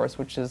 BrightSource,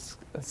 which is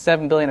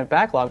 $7 billion of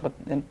backlog, but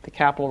the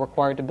capital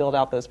required to build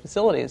out those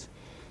facilities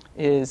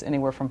is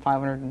anywhere from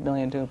 $500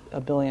 million to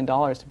 $1 billion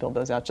to build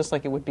those out, just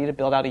like it would be to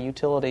build out a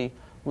utility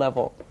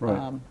level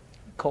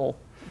coal.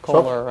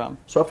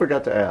 So I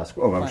forgot to ask.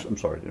 Oh, I'm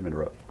sorry, I didn't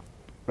interrupt.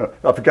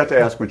 I forgot to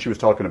ask when she was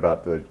talking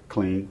about the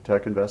clean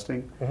tech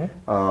investing.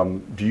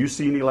 Mm-hmm. Do you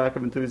see any lack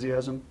of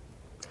enthusiasm,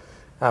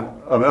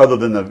 other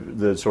than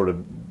the sort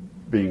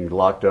of being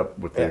locked up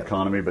with the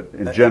economy, but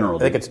in general?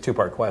 I think it's a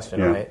two-part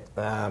question, right?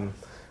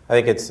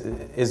 I think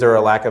is there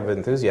a lack of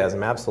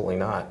enthusiasm? Absolutely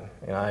not.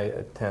 I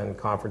attend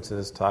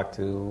conferences, talk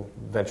to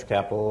venture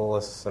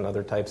capitalists and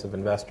other types of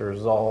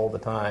investors all the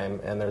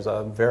time, and there's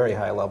a very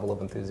high level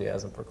of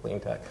enthusiasm for clean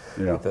tech.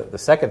 Yeah. The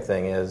second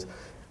thing is,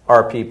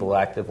 are people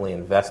actively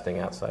investing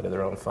outside of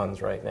their own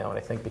funds right now? And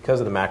I think because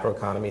of the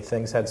macroeconomy,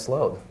 things had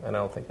slowed. And I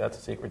don't think that's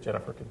a secret.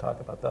 Jennifer can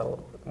talk about that a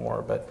little bit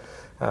more. But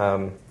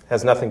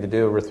has nothing to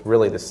do with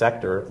really the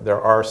sector.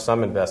 There are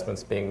some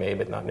investments being made,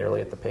 but not nearly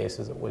at the pace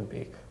as it would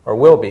be or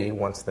will be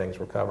once things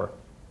recover.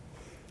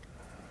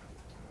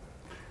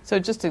 So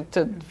just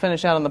to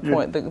finish out on the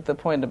point, the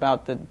point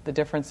about the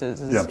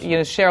differences is,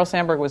 Sheryl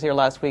Sandberg was here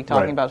last week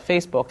talking about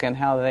Facebook and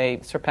how they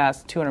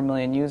surpassed 200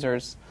 million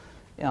users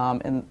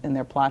in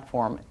their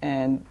platform,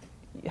 and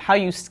how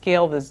you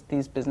scale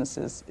these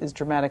businesses is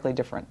dramatically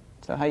different.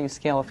 So how you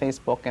scale a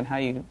Facebook and how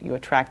you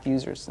attract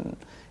users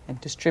and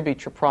and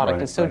distribute your product.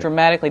 Right, It's so right.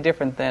 dramatically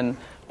different than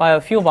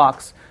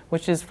BioFuelBox,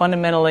 which is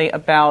fundamentally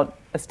about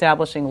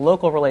establishing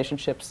local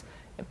relationships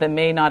that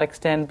may not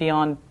extend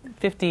beyond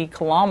 50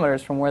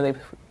 kilometers from where they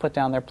put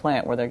down their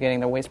plant, where they're getting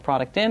their waste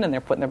product in and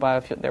they're putting the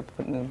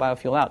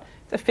biofuel out.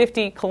 It's a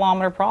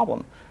 50-kilometer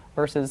problem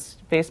versus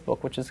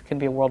Facebook, which can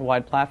be a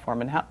worldwide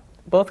platform, and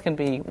both can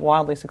be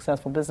wildly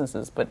successful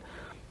businesses.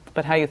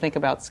 But how you think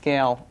about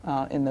scale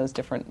in those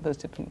different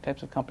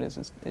types of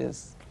companies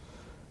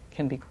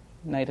can be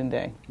night and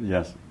day.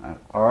 Yes.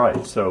 All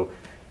right. So,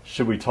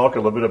 should we talk a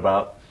little bit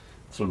about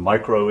some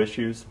micro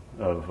issues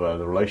of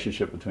the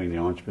relationship between the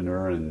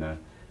entrepreneur and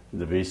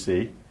the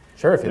VC?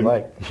 Sure, if you'd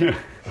like.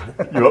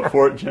 You up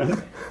for it,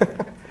 Jen?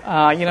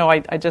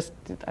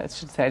 I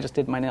should say I just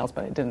did my nails,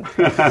 but I didn't.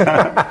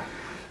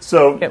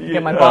 So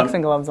get my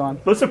boxing gloves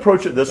on. Let's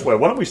approach it this way.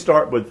 Why don't we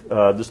start with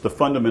just the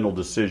fundamental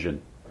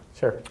decision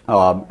Sure.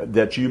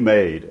 that you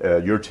made,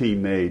 your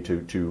team made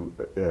to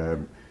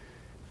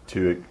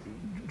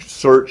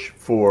search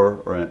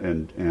for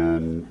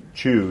and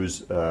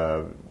choose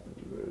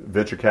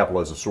venture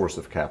capital as a source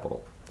of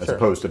capital, as Sure.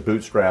 opposed to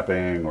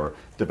bootstrapping or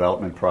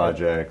development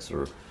projects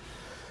or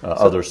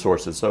other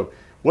sources. So,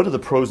 what are the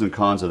pros and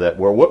cons of that?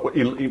 Well, at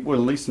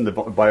least in the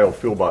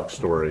BioFuelBox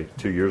story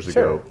 2 years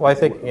Sure. ago. Well, I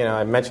think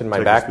I mentioned my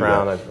Take us through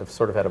background. that. I've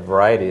sort of had a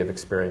variety of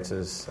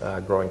experiences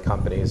growing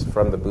companies,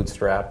 from the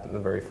bootstrap, the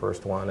very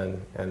first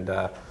one, and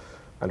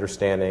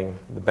understanding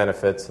the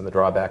benefits and the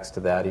drawbacks to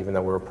that, even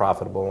though we were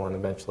profitable and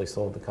eventually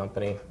sold the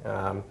company,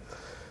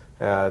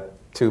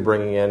 to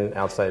bringing in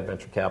outside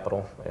venture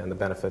capital and the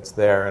benefits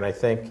there. And I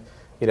think,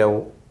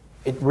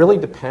 it really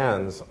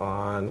depends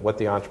on what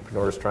the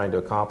entrepreneur is trying to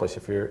accomplish.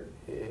 If you're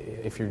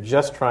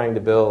just trying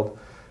to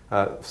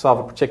solve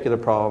a particular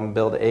problem,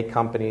 build a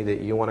company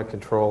that you want to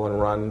control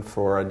and run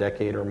for a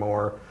decade or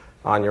more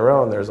on your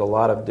own, there's a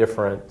lot of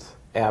different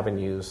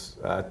avenues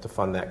to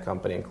fund that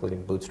company,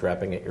 including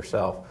bootstrapping it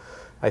yourself.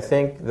 I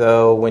think,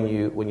 though, when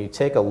you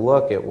take a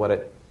look at what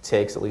it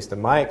takes, at least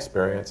in my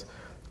experience,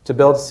 to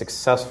build a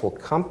successful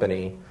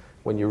company,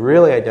 when you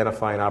really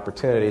identify an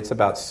opportunity, it's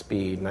about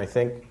speed. And I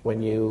think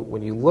when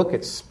you look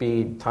at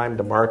speed, time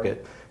to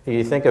market,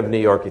 you think of New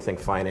York, you think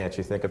finance,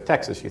 you think of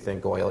Texas, you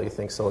think oil, you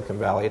think Silicon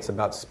Valley. It's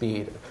about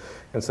speed.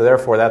 And so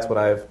therefore, that's what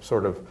I've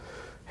sort of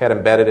had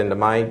embedded into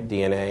my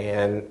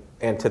DNA.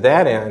 And to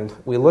that end,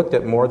 we looked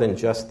at more than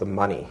just the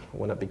money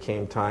when it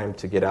became time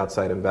to get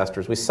outside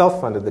investors. We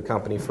self-funded the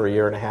company for a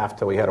year and a half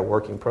till we had a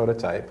working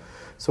prototype.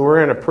 So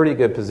we're in a pretty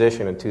good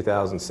position in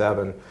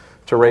 2007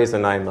 to raise the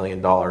 $9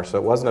 million. So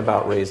it wasn't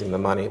about raising the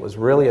money. It was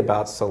really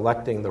about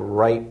selecting the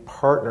right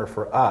partner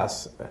for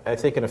us, I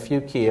think, in a few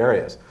key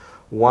areas.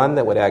 One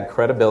that would add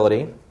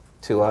credibility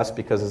to us,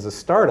 because as a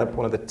startup,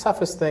 one of the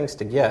toughest things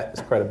to get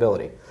is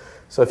credibility.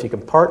 So if you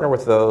can partner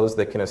with those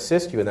that can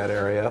assist you in that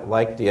area,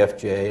 like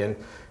DFJ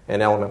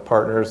and Element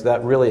Partners,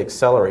 that really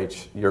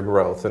accelerates your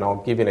growth. And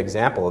I'll give you an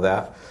example of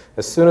that.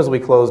 As soon as we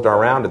closed our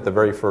round at the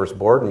very first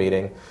board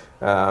meeting,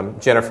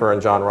 Jennifer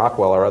and John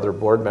Rockwell, our other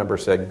board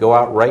members, said, go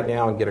out right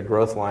now and get a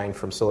growth line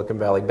from Silicon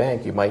Valley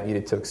Bank. You might need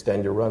it to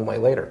extend your runway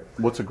later.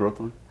 What's a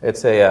growth line?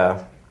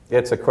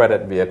 It's a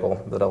credit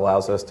vehicle that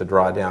allows us to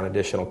draw down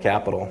additional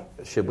capital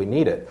should we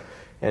need it.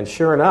 And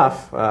sure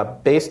enough,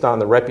 based on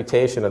the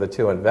reputation of the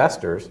two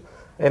investors,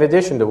 in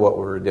addition to what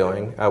we were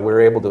doing, we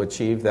were able to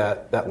achieve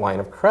that line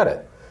of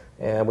credit.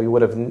 And we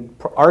would have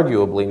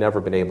arguably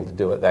never been able to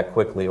do it that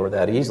quickly or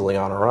that easily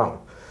on our own.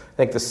 I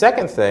think the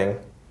second thing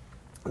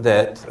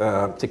that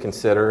to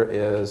consider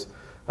is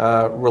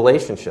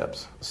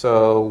relationships.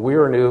 So we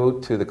were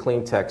new to the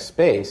clean tech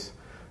space,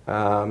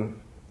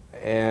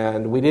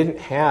 and we didn't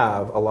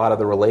have a lot of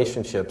the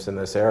relationships in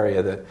this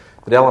area that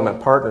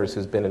Element Partners,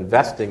 who's been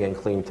investing in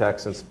clean tech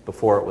since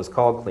before it was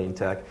called clean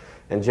tech,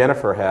 and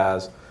Jennifer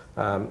has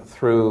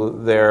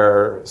through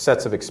their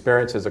sets of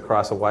experiences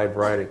across a wide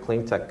variety of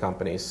clean tech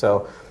companies.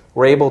 So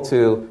we're able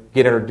to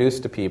get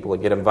introduced to people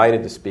and get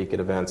invited to speak at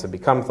events and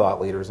become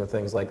thought leaders and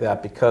things like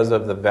that because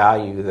of the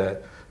value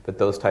that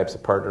those types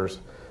of partners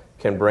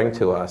can bring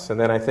to us. And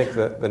then I think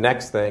that the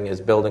next thing is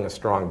building a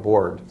strong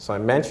board. So I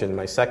mentioned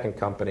my second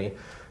company,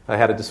 I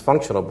had a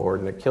dysfunctional board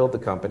and it killed the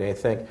company. I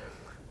think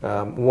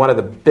one of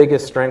the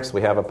biggest strengths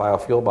we have at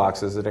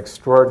BioFuelBox is an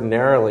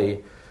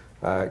extraordinarily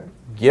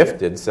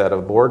gifted set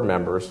of board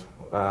members,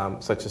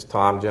 such as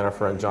Tom,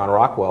 Jennifer, and John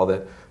Rockwell,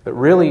 that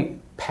really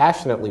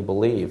passionately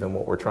believe in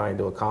what we're trying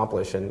to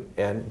accomplish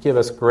and give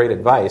us great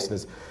advice. And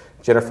as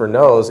Jennifer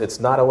knows, it's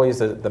not always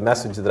the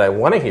message that I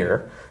want to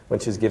hear when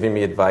she's giving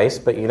me advice,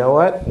 but you know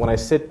what? When I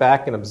sit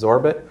back and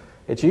absorb it,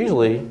 it's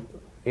usually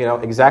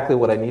exactly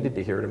what I needed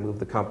to hear to move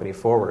the company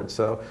forward.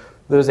 So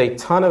there's a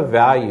ton of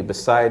value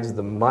besides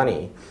the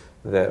money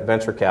that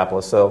venture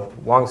capitalists. So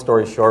long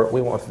story short,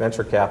 we went with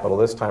venture capital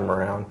this time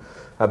around,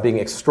 being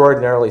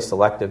extraordinarily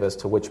selective as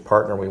to which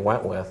partner we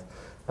went with,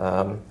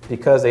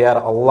 because they add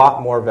a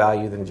lot more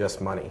value than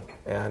just money.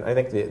 And I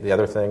think the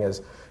other thing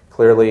is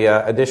clearly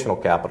additional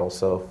capital.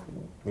 So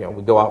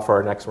we go out for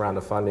our next round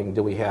of funding.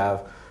 Do we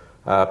have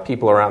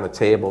people around the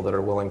table that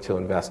are willing to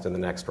invest in the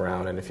next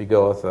round? And if you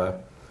go with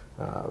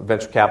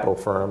venture capital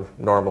firm,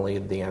 normally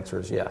the answer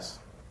is yes.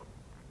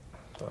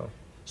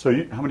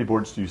 So how many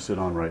boards do you sit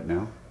on right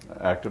now,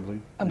 actively?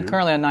 I'm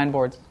currently on 9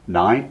 boards.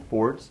 9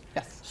 boards?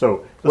 Yes.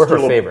 So we're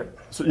her favorite.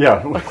 So,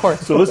 yeah, of course.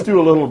 So let's do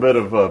a little bit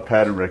of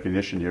pattern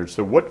recognition here.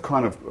 So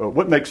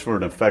what makes for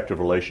an effective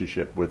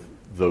relationship with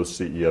those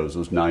CEOs,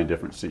 those 9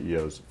 different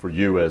CEOs, for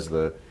you as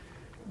the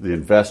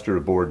investor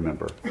board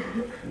member?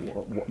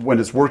 When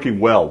it's working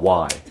well,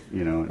 why?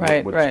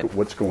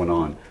 What's going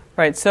on?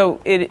 Right. So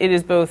it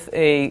is both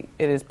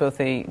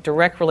a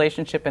direct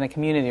relationship and a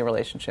community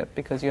relationship,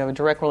 because you have a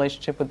direct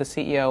relationship with the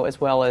CEO as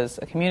well as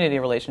a community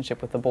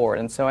relationship with the board.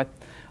 And so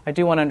I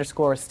do want to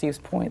underscore Steve's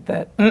point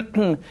that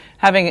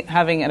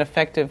having an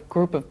effective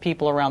group of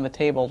people around the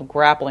table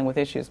grappling with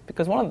issues,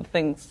 because one of the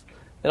things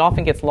that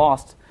often gets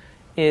lost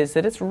is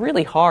that it's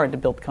really hard to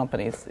build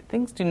companies.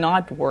 Things do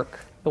not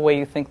work the way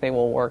you think they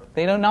will work.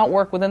 They do not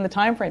work within the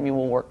time frame you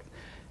will work.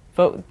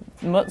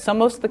 Most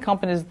of the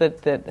companies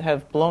that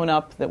have blown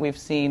up, that we've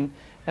seen,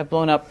 have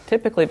blown up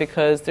typically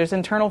because there's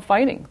internal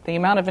fighting. The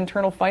amount of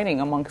internal fighting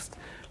amongst,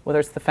 whether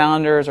it's the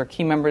founders or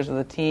key members of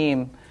the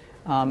team,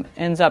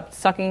 ends up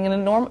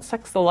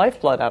sucks the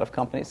lifeblood out of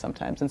companies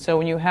sometimes. And so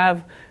when you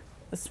have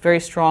this very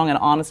strong and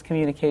honest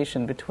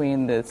communication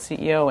between the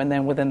CEO and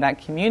then within that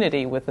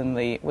community, within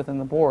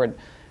the board,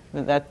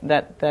 that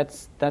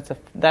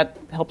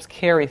helps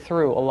carry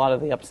through a lot of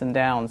the ups and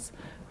downs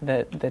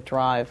that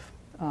drive.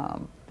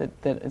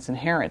 That is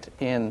inherent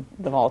in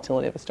the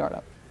volatility of a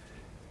startup.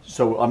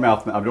 So I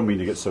don't mean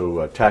to get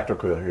so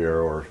tactical here,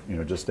 or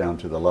just down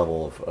to the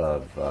level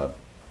of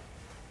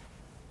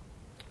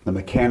the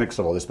mechanics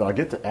of all this, but I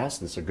get to ask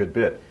this a good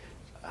bit.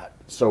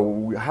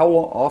 So how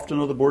often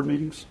are the board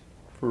meetings?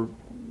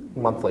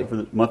 Monthly.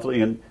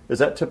 Monthly, and is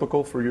that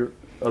typical for your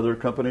other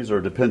companies, or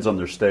it depends on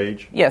their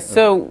stage? Yes.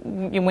 So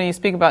when you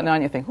speak about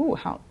 9, you think,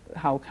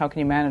 how can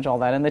you manage all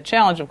that? And the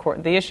challenge, of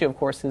course, the issue, of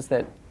course, is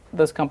that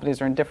those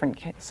companies are in different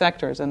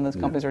sectors, and those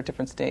companies are at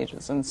different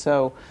stages. And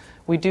so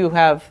we do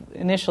have,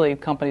 initially,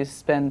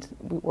 companies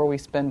where we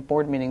spend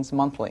board meetings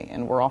monthly,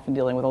 and we're often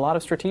dealing with a lot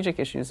of strategic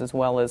issues as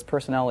well as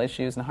personnel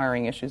issues and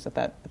hiring issues at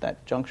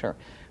that juncture.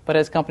 But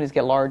as companies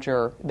get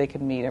larger, they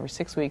can meet every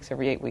 6 weeks,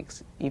 every 8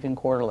 weeks, even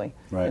quarterly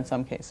in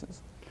some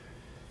cases.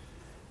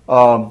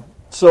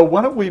 So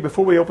why don't we,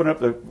 before we open up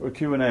the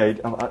Q&A,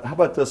 how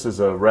about this as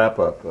a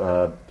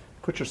wrap-up?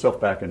 Put yourself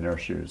back in their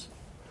shoes.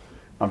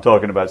 I'm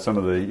talking about some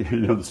of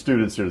the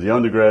students here, the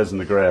undergrads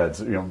and the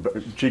grads,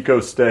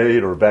 Chico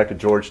State or back at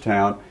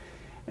Georgetown.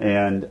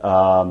 And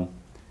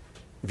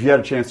if you had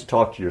a chance to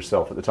talk to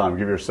yourself at the time,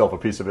 give yourself a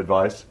piece of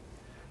advice,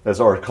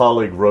 as our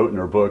colleague wrote in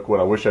her book, What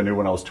I Wish I Knew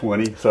When I Was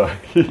 20. So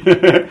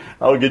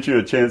I'll get you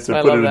a chance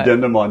to put an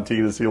addendum on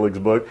Tina Seelig's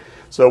book.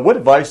 So what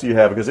advice do you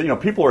have? Because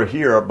people are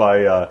here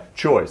by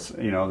choice.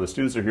 The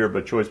students are here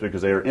by choice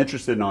because they are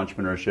interested in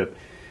entrepreneurship.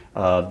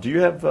 Do you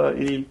have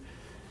any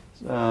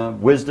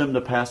wisdom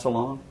to pass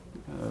along,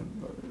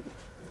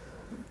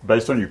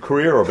 based on your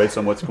career or based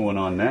on what's going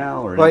on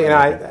now? Or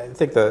I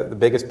think the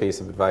biggest piece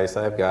of advice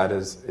I've got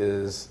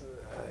is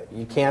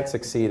you can't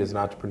succeed as an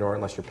entrepreneur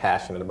unless you're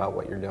passionate about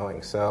what you're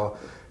doing. So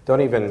don't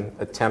even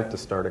attempt to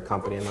start a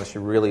company unless you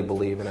really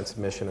believe in its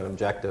mission and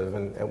objective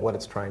and what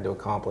it's trying to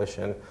accomplish.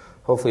 And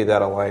hopefully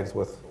that aligns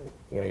with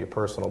your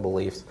personal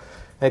beliefs.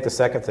 I think the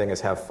second thing is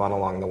have fun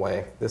along the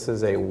way. This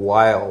is a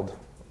wild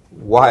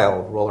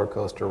roller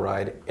coaster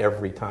ride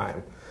every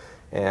time,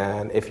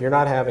 and if you're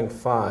not having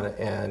fun,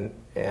 and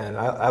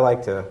I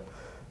like to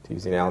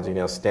use the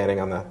analogy, standing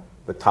on the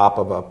top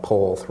of a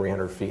pole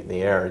 300 feet in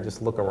the air,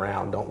 just look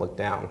around, don't look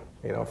down.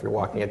 If you're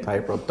walking a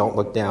tightrope, don't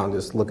look down,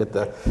 just look at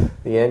the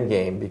end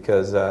game,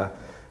 because there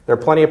are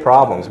plenty of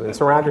problems, and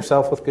surround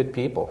yourself with good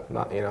people,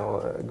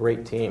 a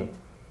great team.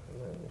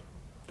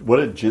 What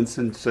did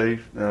Jensen say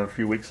a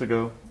few weeks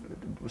ago?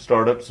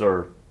 Startups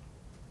are.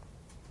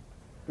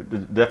 The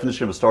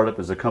definition of a startup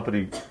is a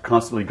company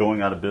constantly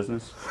going out of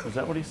business. Is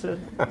that what he said?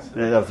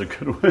 Yeah, that was a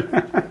good one.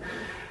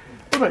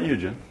 What about you,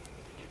 Jen?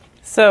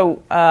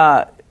 So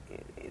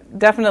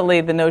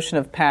definitely the notion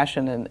of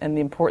passion and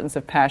the importance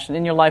of passion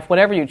in your life,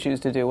 whatever you choose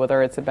to do,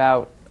 whether it's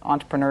about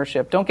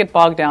entrepreneurship. Don't get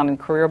bogged down in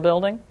career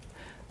building.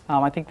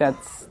 I think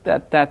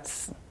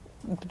that's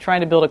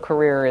trying to build a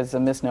career is a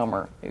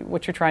misnomer.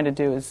 What you're trying to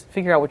do is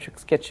figure out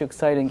what gets you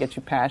excited and gets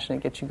you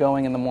passionate, gets you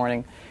going in the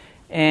morning.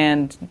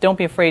 And don't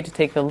be afraid to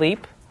take the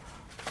leap,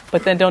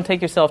 but then don't take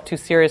yourself too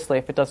seriously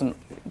if it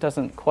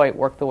doesn't quite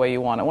work the way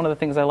you want it. One of the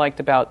things I liked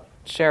about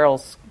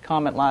Cheryl's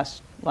comment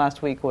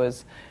last week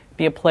was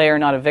be a player,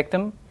 not a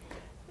victim.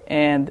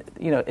 And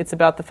it's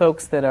about the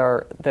folks that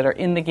are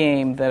in the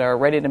game, that are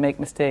ready to make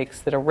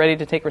mistakes, that are ready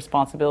to take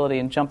responsibility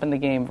and jump in the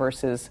game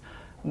versus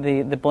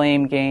the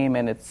blame game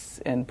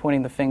and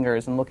pointing the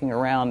fingers and looking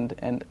around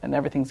and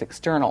everything's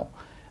external.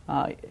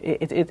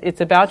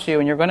 It's about you,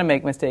 and you're going to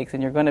make mistakes,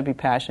 and you're going to be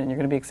passionate, and you're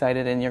going to be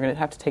excited, and you're going to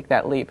have to take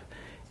that leap.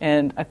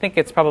 And I think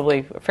it's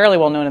probably fairly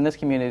well known in this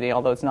community,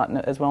 although it's not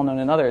as well known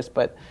in others,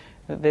 but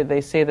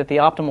they say that the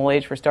optimal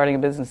age for starting a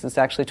business is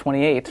actually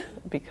 28,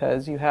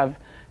 because you have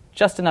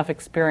just enough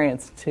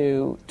experience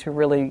to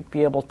really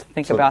be able to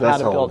think about how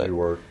to build it. So that's how old you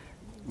were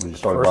When you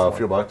started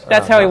BioFuelBox?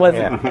 That's how he was.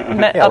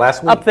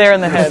 Last week. Up there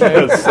in the head.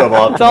 It's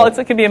suboptimal.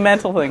 It could be a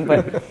mental thing,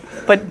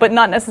 but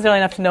not necessarily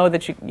enough to know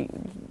that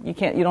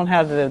you don't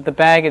have the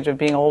baggage of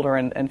being older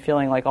and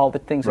feeling like all the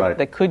things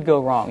that could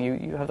go wrong.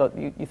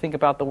 You think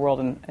about the world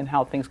and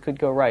how things could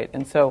go right.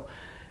 And so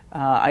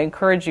I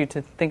encourage you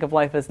to think of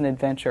life as an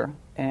adventure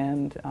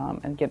and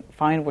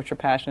find what you're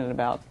passionate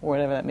about,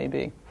 whatever that may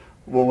be.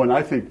 Well, when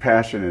I think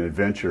passion and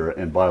adventure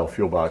and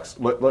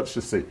BioFuelBox, let's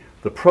just see.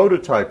 The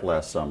prototype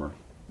last summer,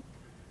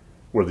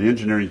 where the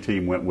engineering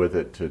team went with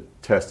it to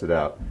test it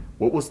out,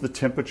 what was the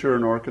temperature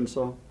in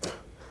Arkansas?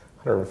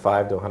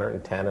 105 to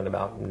 110 and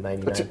about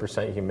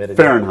 99% humidity.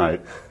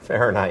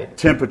 Fahrenheit.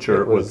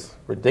 Temperature was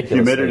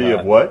ridiculous. Humidity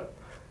of what?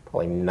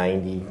 Probably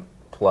 90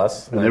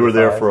 plus. And they were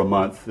there for a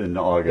month in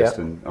August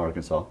in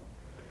Arkansas.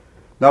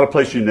 Not a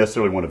place you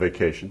necessarily want to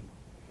vacation.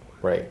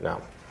 Right,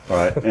 no. All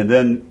right, and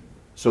then,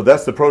 so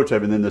that's the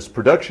prototype, and then this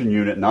production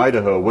unit in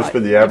Idaho, what's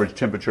been the average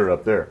temperature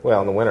up there? Well,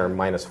 in the winter,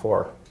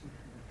 -4.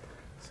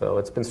 So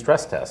it's been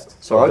stress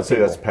test. So I'd say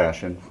that's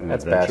passion and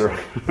adventure.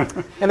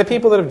 Passion. And the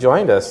people that have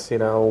joined us,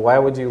 why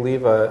would you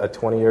leave a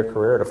 20-year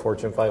career at a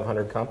Fortune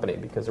 500 company?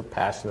 Because they're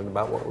passionate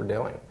about what we're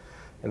doing.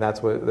 And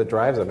that's what that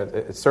drives them.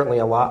 It's certainly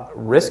a lot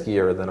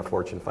riskier than a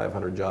Fortune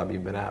 500 job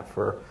you've been at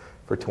for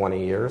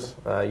 20 years.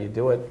 You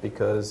do it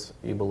because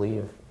you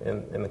believe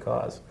in the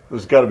cause.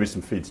 There's got to be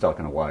some feedstock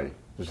in Hawaii.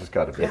 There's just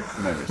got to be.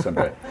 Maybe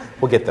someday.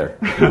 We'll get there.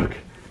 Okay.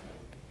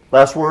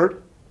 Last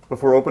word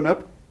before open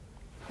up?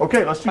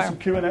 Okay, let's do some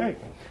Q&A.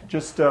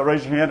 Just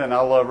raise your hand and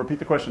I'll repeat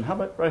the question. How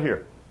about right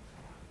here?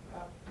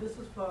 This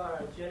is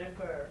for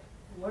Jennifer.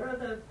 What are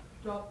the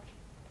top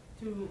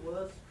 2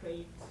 worst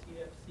traits you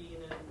have seen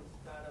in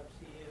startup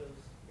CEOs?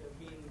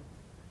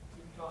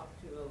 You've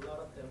talked to a lot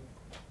of them.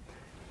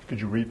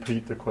 Could you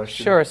repeat the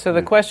question? Sure. So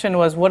the question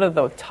was, what are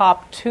the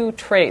top 2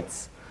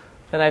 traits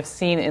that I've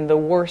seen in the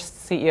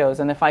worst CEOs?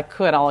 And if I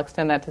could, I'll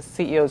extend that to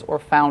CEOs or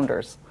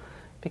founders,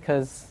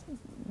 because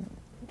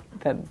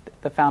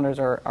the founders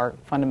are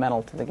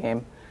fundamental to the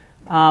game.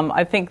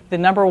 I think the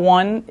number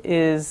 1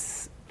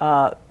 is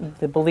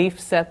the belief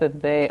set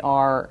that they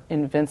are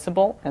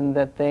invincible and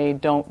that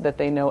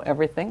they know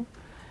everything.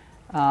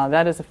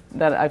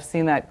 That I've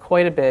seen that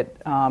quite a bit,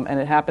 and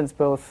it happens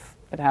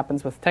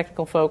with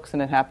technical folks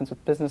and it happens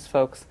with business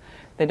folks.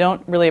 They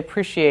don't really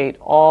appreciate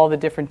all the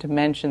different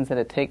dimensions that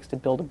it takes to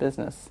build a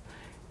business,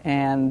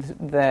 and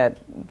that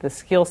the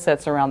skill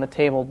sets around the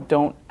table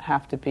don't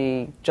have to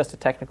be just a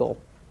technical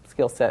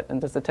skill set. And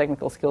does the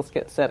technical skill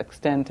set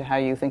extend to how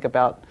you think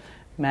about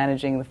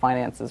managing the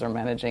finances or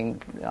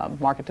managing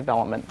market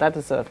development? That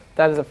is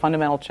a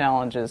fundamental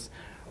challenge, is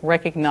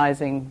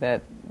recognizing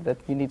that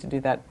you need to do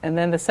that. And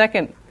then the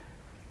second,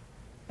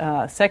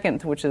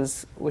 which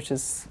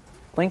is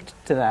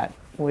linked to that,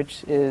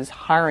 which is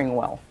hiring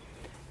well.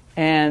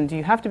 And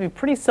you have to be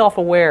pretty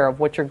self-aware of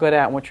what you're good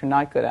at and what you're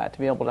not good at to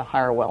be able to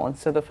hire well. And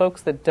so the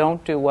folks that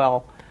don't do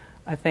well,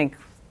 I think,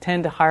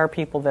 tend to hire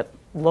people that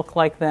look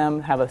like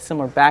them, have a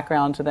similar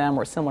background to them,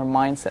 or a similar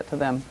mindset to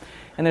them.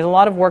 And there's a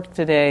lot of work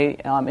today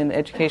in the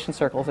education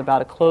circles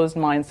about a closed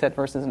mindset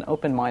versus an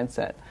open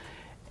mindset.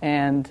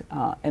 And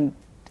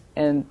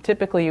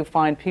typically you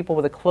find people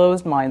with a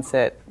closed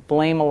mindset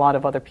blame a lot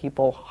of other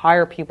people,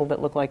 hire people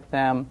that look like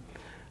them,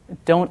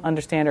 don't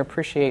understand or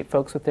appreciate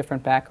folks with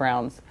different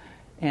backgrounds,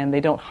 and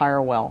they don't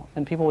hire well.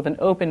 And people with an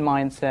open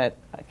mindset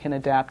can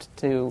adapt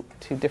to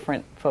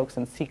different folks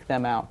and seek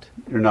them out.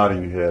 You're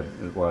nodding your head.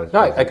 No,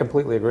 I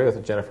completely agree with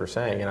what Jennifer's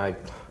saying, and I'm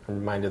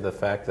reminded of the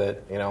fact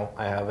that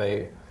I have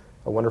a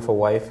wonderful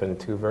wife and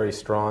 2 very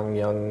strong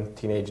young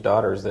teenage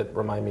daughters that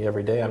remind me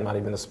every day I'm not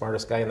even the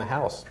smartest guy in the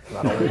house,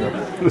 not only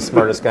the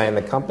smartest guy in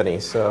the company.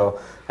 So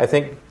I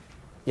think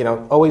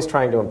always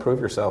trying to improve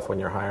yourself when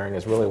you're hiring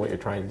is really what you're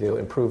trying to do,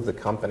 improve the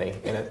company.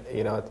 And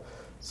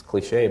it's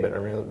cliche, but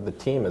the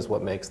team is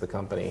what makes the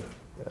company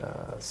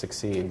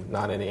succeed,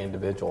 not any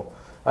individual.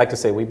 I like to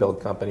say we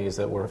build companies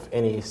that where if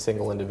any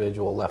single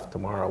individual left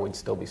tomorrow, we'd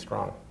still be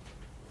strong.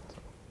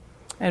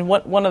 And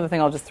one other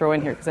thing I'll just throw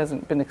in here, because it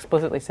hasn't been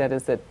explicitly said,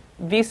 is that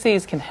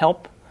VCs can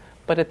help,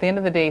 but at the end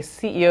of the day,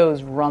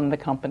 CEOs run the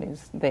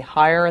companies. They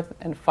hire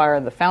and fire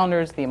the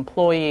founders, the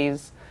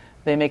employees.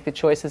 They make the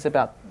choices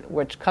about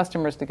which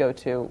customers to go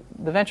to.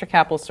 The venture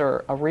capitalists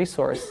are a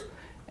resource,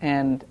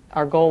 and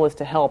our goal is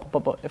to help.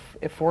 But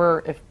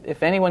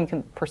if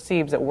anyone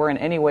perceives that we're in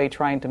any way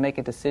trying to make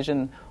a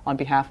decision on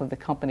behalf of the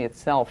company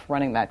itself,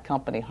 running that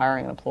company,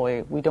 hiring an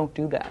employee, we don't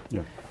do that.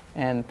 Yeah.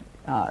 And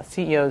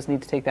CEOs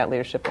need to take that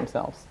leadership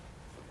themselves.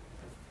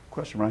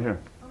 Question right here.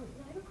 I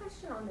have a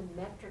question on the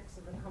metrics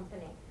of the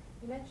company.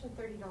 You mentioned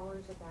 $30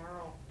 a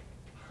barrel.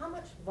 How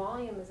much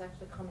volume is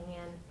actually coming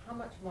in? How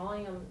much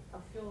volume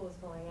of fuel is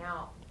going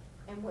out?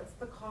 And what's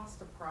the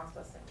cost of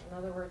processing? In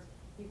other words,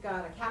 you've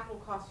got a capital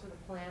cost for the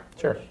plant,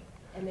 Sure,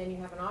 and then you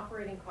have an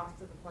operating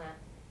cost of the plant,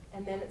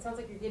 and then it sounds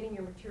like you're getting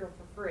your material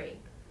for free,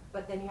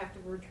 but then you have to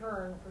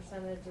return a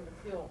percentage of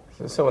the fuel.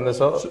 So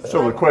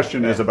the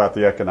question is about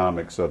the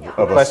economics of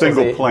a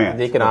single plant.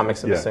 The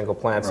economics of a single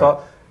plant. Right.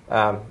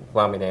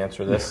 Allow me to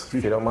answer this,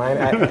 if you don't mind.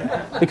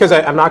 Because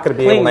I'm not going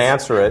to be able to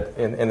answer it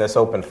in this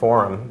open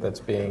forum that's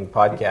being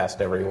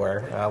podcast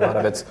everywhere. A lot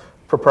of it's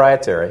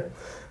proprietary.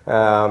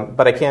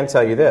 But I can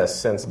tell you this.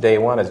 Since day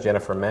one, as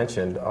Jennifer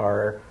mentioned,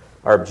 our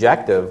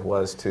objective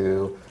was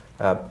to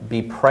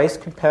be price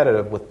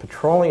competitive with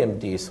petroleum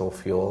diesel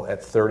fuel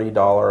at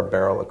 $30 a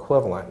barrel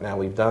equivalent. Now,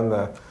 we've done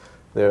the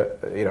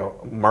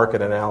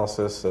market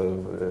analysis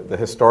of the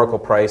historical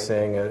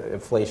pricing,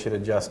 inflation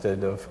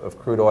adjusted of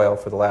crude oil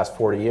for the last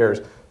 40 years.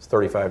 It's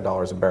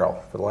 $35 a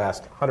barrel. For the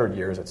last 100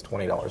 years, it's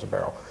 $20 a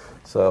barrel.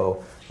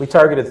 So we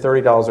targeted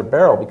 $30 a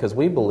barrel because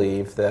we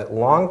believe that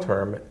long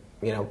term,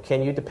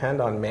 can you depend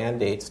on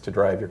mandates to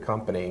drive your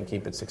company and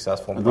keep it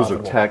successful and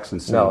profitable? Those are tax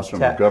incentives from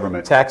the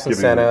government. Tax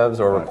incentives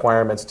or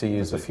requirements to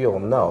use the fuel,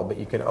 no. But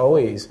you can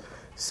always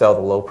sell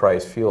the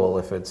low-price fuel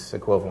if it's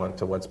equivalent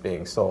to what's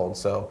being sold.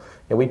 So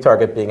we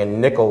target being a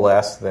nickel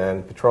less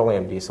than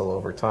petroleum diesel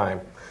over time.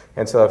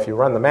 And so if you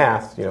run the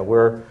math,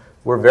 we're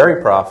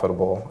very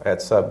profitable at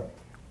sub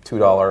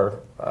 $2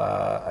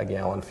 a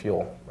gallon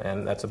fuel.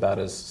 And that's about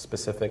as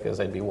specific as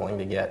I'd be willing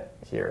to get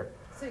here.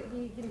 So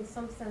can you give me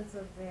some sense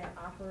of the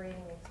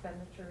operating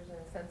expenditures and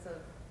a sense of,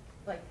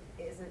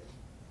 is it,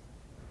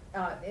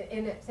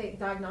 in, say,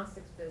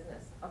 diagnostics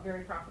business, a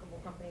very profitable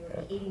company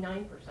would be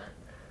 89%.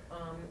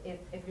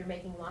 If you're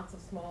making lots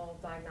of small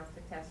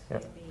diagnostic tests, it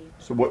would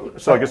be...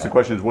 So I guess the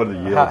question is, what do the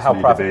yields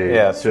need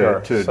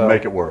to be to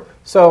make it work?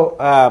 So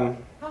how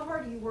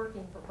hard are you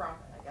working for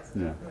profit, I guess?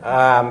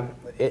 Yeah.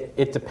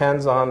 It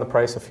depends on the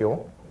price of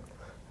fuel.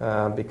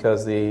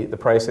 Because the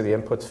price of the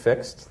input's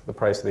fixed, the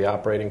price of the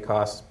operating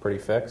cost is pretty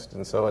fixed,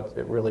 and so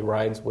it really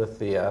rides with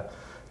the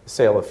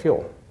sale of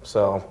fuel.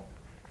 So,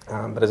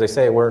 but as I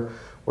say, we're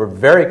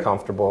very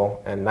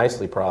comfortable and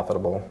nicely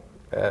profitable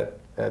at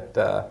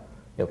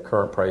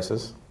current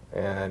prices,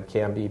 and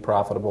can be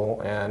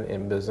profitable and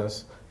in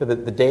business. The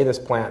day this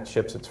plant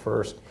ships its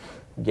first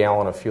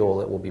gallon of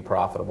fuel, it will be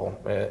profitable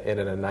and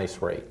at a nice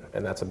rate,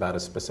 and that's about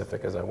as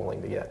specific as I'm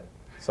willing to get.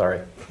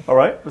 Sorry. All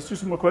right, let's do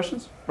some more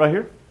questions right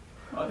here.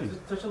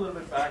 Just touch a little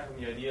bit back on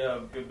the idea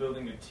of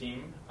building a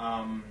team.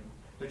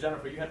 So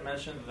Jennifer, you had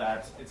mentioned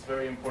that it's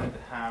very important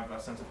to have a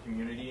sense of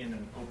community and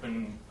an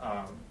open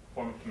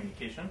form of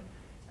communication.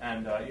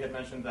 And you had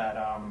mentioned that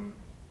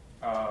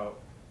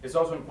it's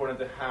also important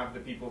to have the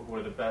people who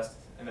are the best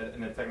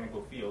in the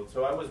technical field.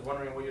 So I was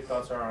wondering what your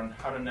thoughts are on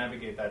how to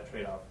navigate that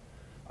trade-off.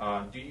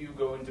 Do you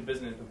go into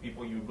business with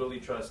people you really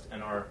trust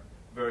and are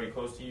very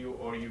close to you,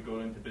 or you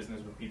go into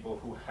business with people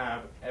who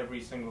have every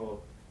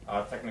single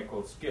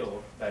technical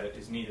skill that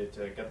is needed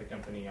to get the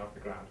company off the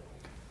ground?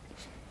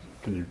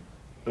 Can you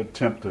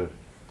attempt to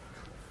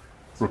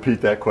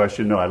repeat that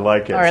question? No, I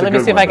like it. All right, let me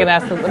see if I can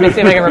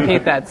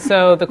repeat that.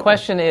 So the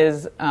question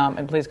is,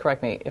 and please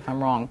correct me if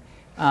I'm wrong.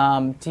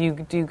 Do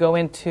you go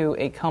into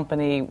a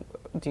company?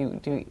 Do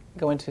you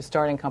go into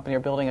starting a company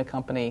or building a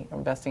company or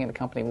investing in a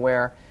company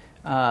where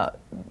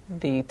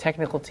the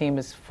technical team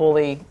is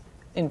fully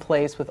in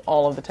place with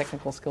all of the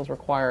technical skills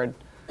required,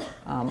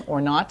 or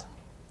not?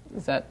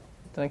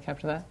 Did I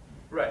capture that?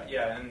 Right.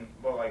 Yeah, and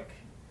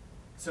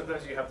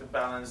sometimes you have to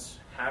balance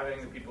having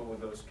the people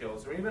with those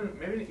skills, or even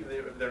maybe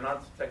if they're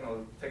not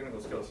technical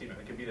skills. Even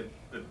it could be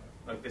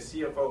the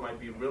CFO might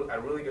be a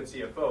really good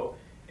CFO.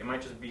 It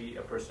might just be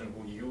a person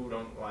who you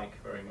don't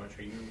like very much,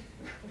 or you.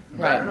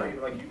 Right. I don't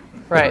know,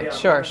 right.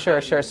 Yeah,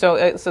 Sure.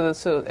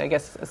 So I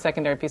guess a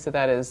secondary piece of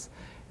that is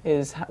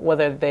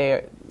whether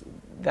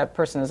that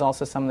person is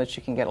also someone that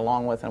you can get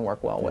along with and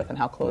work well with, and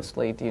how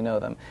closely do you know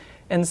them.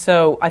 And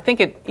so I think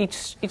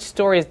each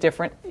story is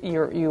different.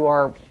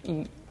 You're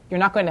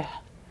not going to.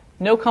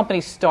 No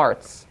company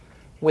starts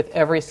with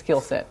every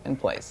skill set in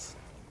place,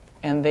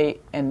 and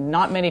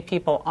not many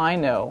people I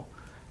know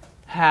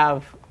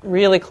have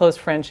really close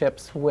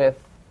friendships with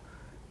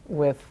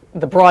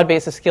the broad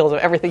base of skills of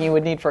everything you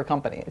would need for a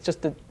company. It's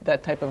just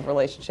that type of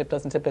relationship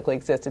doesn't typically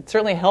exist. It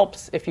certainly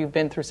helps if you've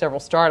been through several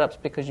startups,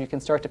 because you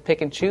can start to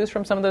pick and choose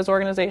from some of those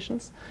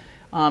organizations.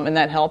 And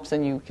that helps,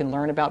 and you can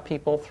learn about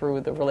people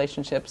through the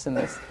relationships in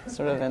this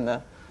sort of in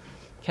the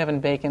Kevin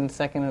Bacon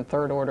second and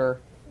third order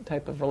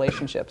type of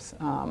relationships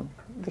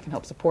that can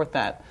help support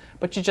that.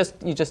 But you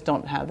just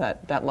don't have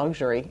that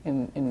luxury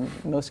in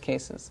most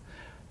cases.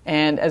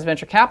 And as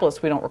venture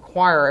capitalists, we don't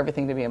require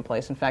everything to be in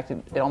place. In fact,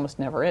 it almost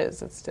never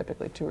is. It's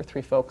typically 2 or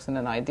 3 folks and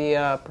an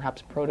idea,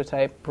 perhaps a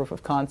prototype, proof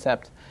of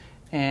concept.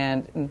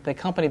 And the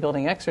company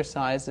building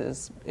exercise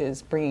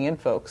is bringing in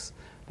folks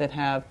that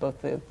have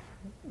both the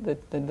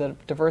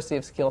diversity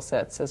of skill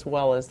sets as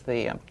well as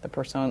the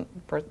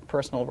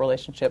personal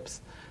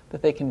relationships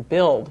that they can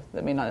build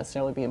that may not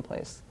necessarily be in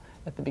place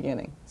at the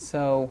beginning.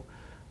 So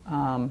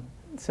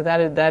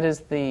that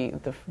is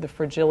the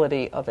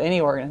fragility of any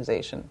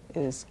organization,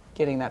 is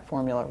getting that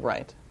formula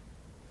right.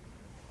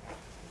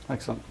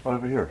 Excellent. Right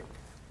over here.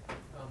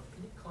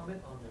 Can you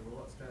comment on the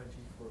rollout strategy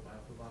for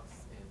BioFuelBox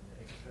and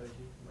the exit strategy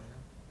you might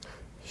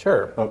have?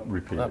 Sure.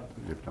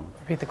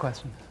 Repeat the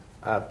question.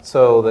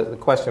 So the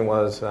question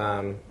was,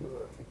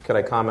 could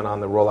I comment on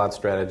the rollout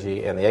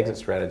strategy and the exit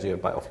strategy of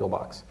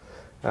BioFuelBox?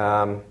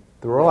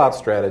 The rollout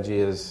strategy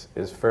is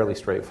fairly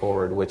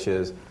straightforward, which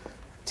is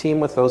team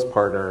with those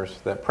partners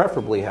that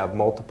preferably have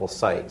multiple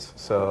sites.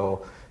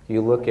 So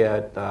you look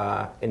at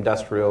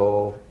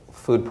industrial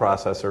food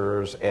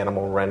processors,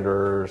 animal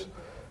renderers.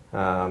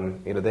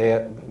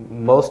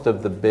 Most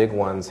of the big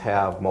ones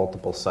have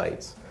multiple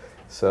sites.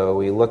 So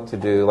we look to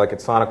do, like at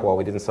SonicWall,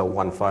 we didn't sell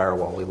one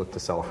firewall, we look to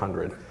sell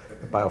 100.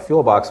 At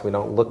BioFuelBox, we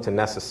don't look to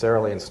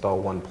necessarily install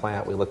one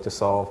plant, we look to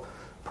solve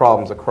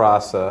problems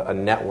across a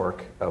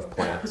network of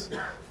plants.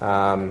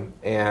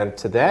 And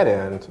to that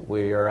end,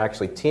 we are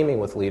actually teaming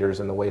with leaders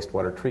in the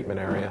wastewater treatment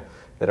area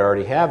that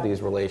already have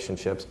these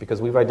relationships,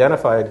 because we've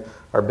identified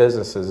our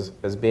businesses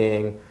as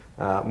being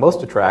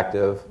most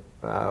attractive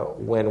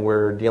when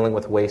we're dealing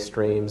with waste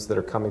streams that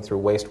are coming through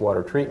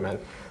wastewater treatment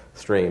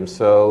streams.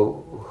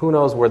 So who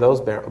knows where those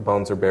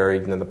bones are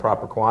buried and in the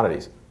proper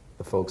quantities?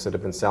 The folks that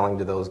have been selling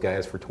to those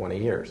guys for 20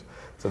 years.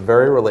 It's a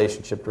very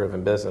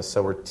relationship-driven business.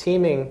 So we're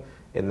teaming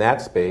in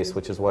that space,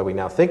 which is why we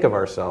now think of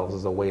ourselves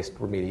as a waste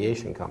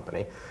remediation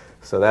company.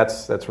 So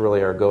that's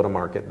really our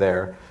go-to-market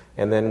there.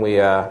 And then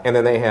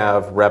they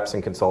have reps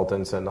and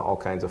consultants and all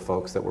kinds of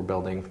folks that we're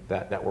building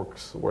that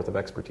network's worth of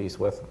expertise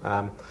with.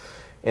 And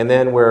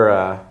then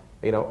we're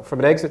from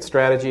an exit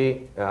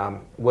strategy,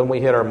 when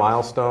we hit our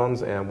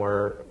milestones and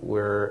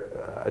we're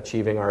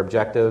achieving our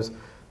objectives,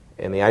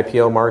 and the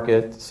IPO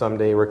market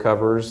someday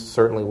recovers,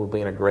 certainly we'll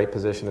be in a great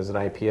position as an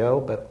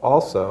IPO. But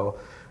also,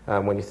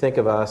 when you think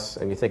of us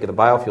and you think of the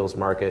biofuels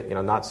market,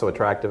 not so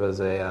attractive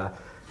as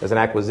an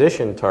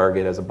acquisition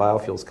target as a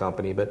biofuels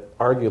company, but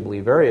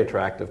arguably very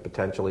attractive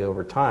potentially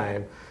over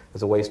time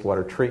as a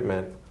wastewater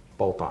treatment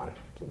bolt-on,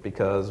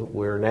 because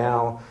we're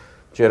now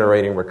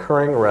generating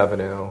recurring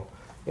revenue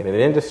in an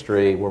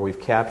industry where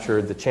we've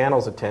captured the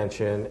channel's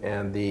attention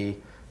and the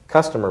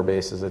customer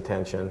base's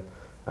attention,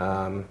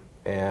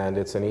 and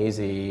it's an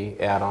easy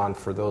add-on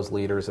for those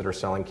leaders that are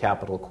selling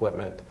capital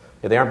equipment.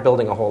 They aren't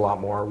building a whole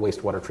lot more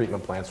wastewater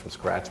treatment plants from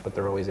scratch, but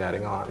they're always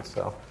adding on.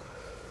 So,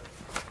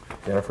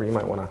 Jennifer, you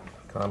might want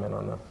to comment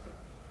on the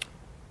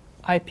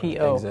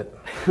IPO. Exit.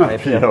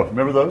 IPO.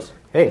 Remember those?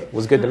 Hey, it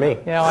was good to me.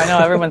 I know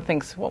everyone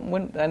thinks,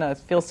 I know it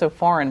feels so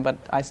foreign, but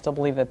I still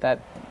believe that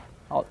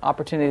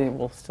opportunity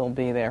will still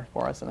be there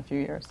for us in a few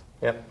years.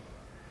 Yep.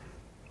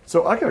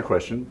 So I got a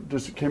question.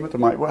 Just came up to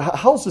mind.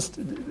 How's this?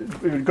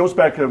 It goes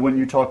back to when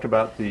you talked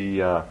about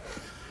the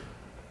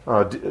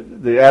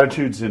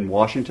attitudes in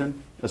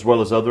Washington, as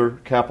well as other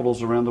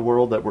capitals around the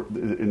world that were,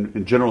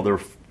 in general,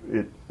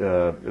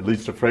 it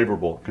leads to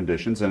favorable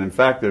conditions. And in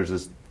fact, there's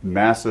this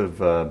massive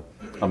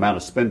amount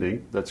of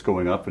spending that's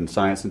going up in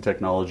science and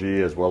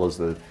technology, as well as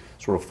the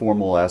sort of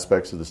formal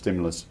aspects of the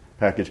stimulus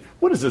package.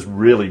 What does this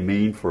really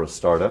mean for a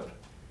startup?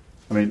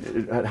 I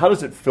mean, how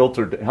does it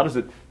filter? How does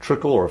it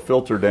trickle or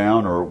filter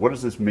down, or what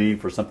does this mean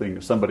for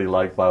somebody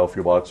like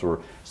BioFuelBox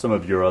or some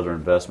of your other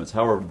investments?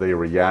 How are they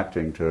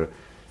reacting to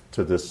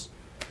this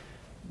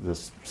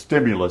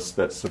stimulus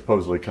that's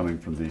supposedly coming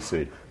from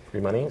D.C.? Free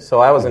money.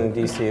 So I was in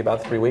D.C.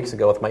 about 3 weeks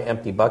ago with my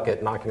empty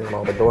bucket, knocking on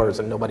all the doors,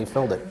 and nobody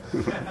filled it.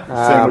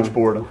 Sandwich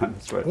board on.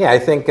 That's right. Yeah, I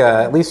think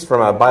at least from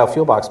a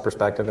BioFuelBox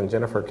perspective, and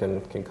Jennifer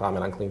can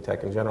comment on clean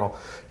tech in general,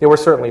 we're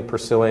certainly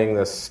pursuing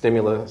this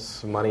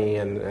stimulus money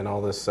and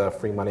all this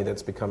free money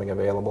that's becoming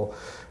available.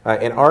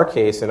 In our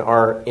case, in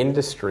our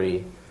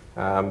industry,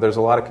 there's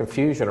a lot of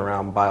confusion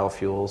around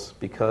biofuels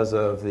because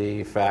of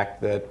the fact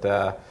that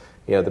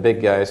the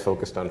big guys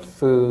focused on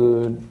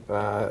food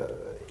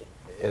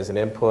as an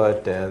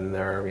input, and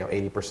they're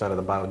 80% of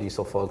the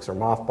biodiesel folks are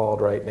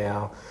mothballed right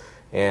now,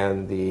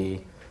 and the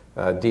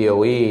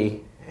DOE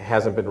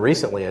hasn't been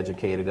recently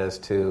educated as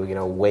to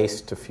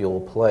waste to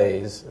fuel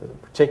plays,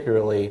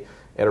 particularly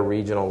at a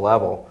regional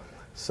level.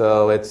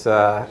 So it's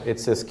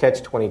this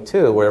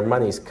catch-22 where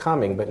money's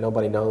coming, but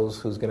nobody knows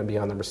who's going to be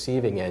on the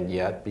receiving end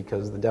yet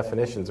because the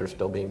definitions are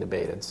still being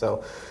debated.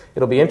 So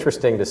it'll be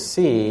interesting to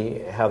see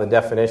how the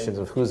definitions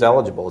of who's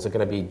eligible. Is it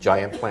going to be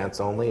giant plants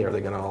only? Are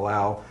they going to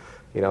allow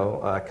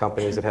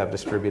companies that have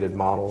distributed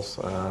models?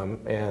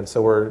 And so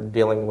we're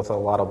dealing with a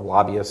lot of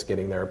lobbyists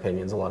getting their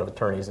opinions, a lot of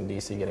attorneys in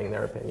D.C. getting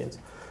their opinions.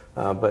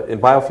 But in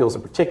biofuels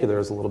in particular,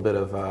 there's a little bit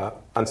of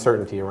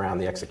uncertainty around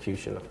the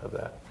execution of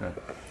that. Okay.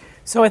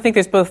 So I think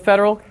there's both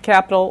federal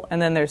capital,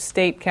 and then there's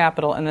state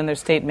capital, and then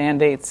there's state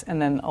mandates,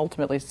 and then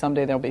ultimately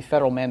someday there'll be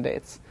federal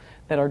mandates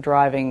that are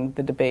driving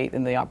the debate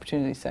and the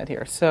opportunity set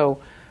here.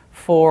 So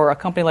for a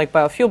company like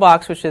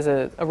BioFuelBox, which is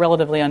a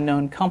relatively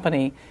unknown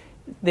company,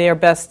 they are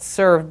best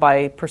served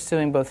by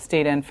pursuing both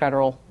state and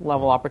federal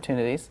level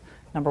opportunities,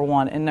 number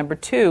one. And number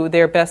two,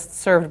 they're best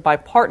served by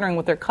partnering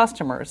with their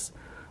customers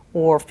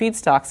or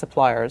feedstock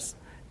suppliers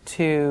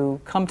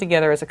to come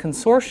together as a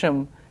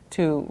consortium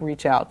to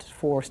reach out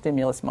for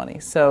stimulus money.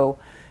 So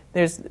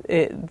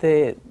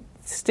the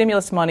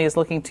stimulus money is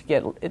looking to be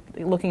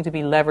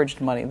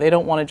leveraged money. They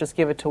don't want to just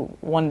give it to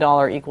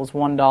 $1 equals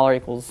 $1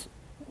 equals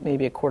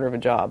maybe a quarter of a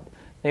job.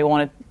 They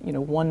want it,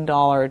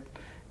 $1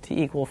 to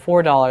equal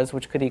 $4,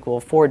 which could equal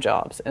 4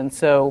 jobs. And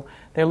so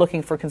they're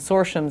looking for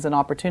consortiums and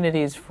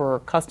opportunities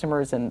for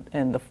customers and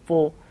the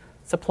full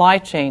supply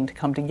chain to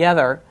come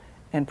together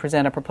and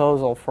present a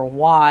proposal for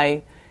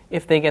why,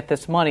 if they get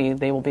this money,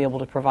 they will be able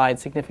to provide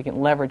significant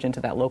leverage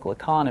into that local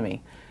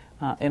economy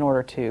in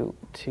order to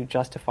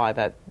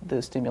justify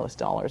those stimulus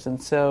dollars.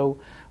 And so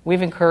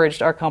we've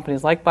encouraged our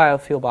companies like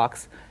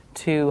BioFuelBox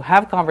to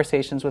have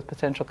conversations with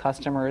potential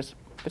customers,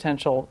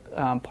 potential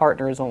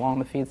partners along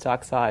the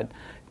feedstock side,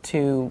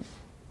 to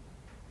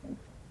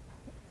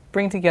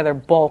bring together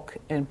bulk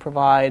and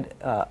provide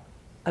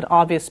an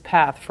obvious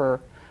path for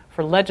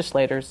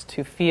legislators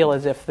to feel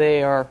as if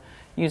they are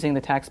using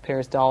the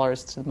taxpayers'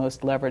 dollars to the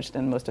most leveraged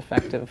and most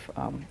effective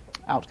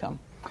outcome.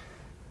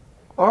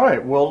 All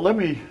right. Well, let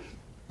me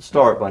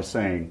start by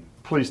saying,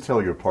 please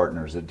tell your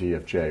partners at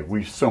DFJ.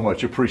 We so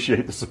much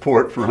appreciate the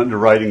support for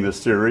underwriting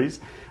this series.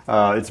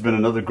 It's been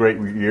another great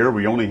year.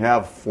 We only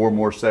have 4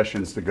 more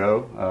sessions to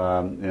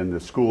go in the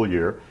school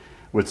year,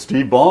 with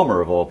Steve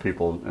Ballmer, of all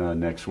people,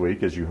 next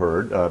week, as you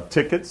heard.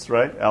 Tickets,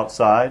 right,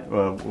 outside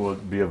will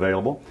be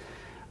available.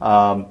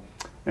 And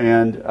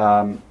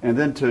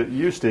then to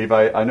you, Steve,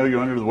 I know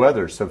you're under the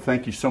weather, so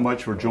thank you so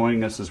much for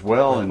joining us as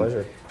well.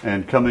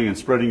 And coming and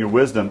spreading your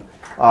wisdom.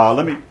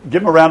 Let me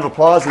give him a round of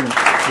applause, and we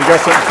got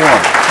something for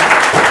him.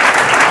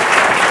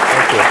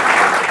 Thank you.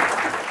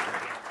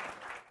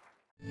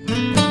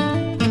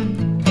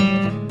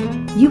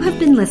 You have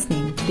been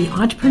listening to the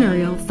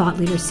Entrepreneurial Thought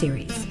Leader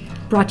Series,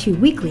 brought to you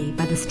weekly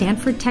by the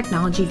Stanford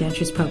Technology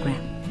Ventures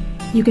Program.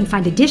 You can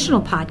find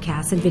additional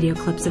podcasts and video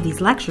clips of these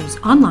lectures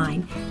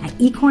online at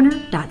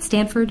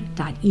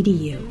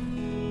ecorner.stanford.edu.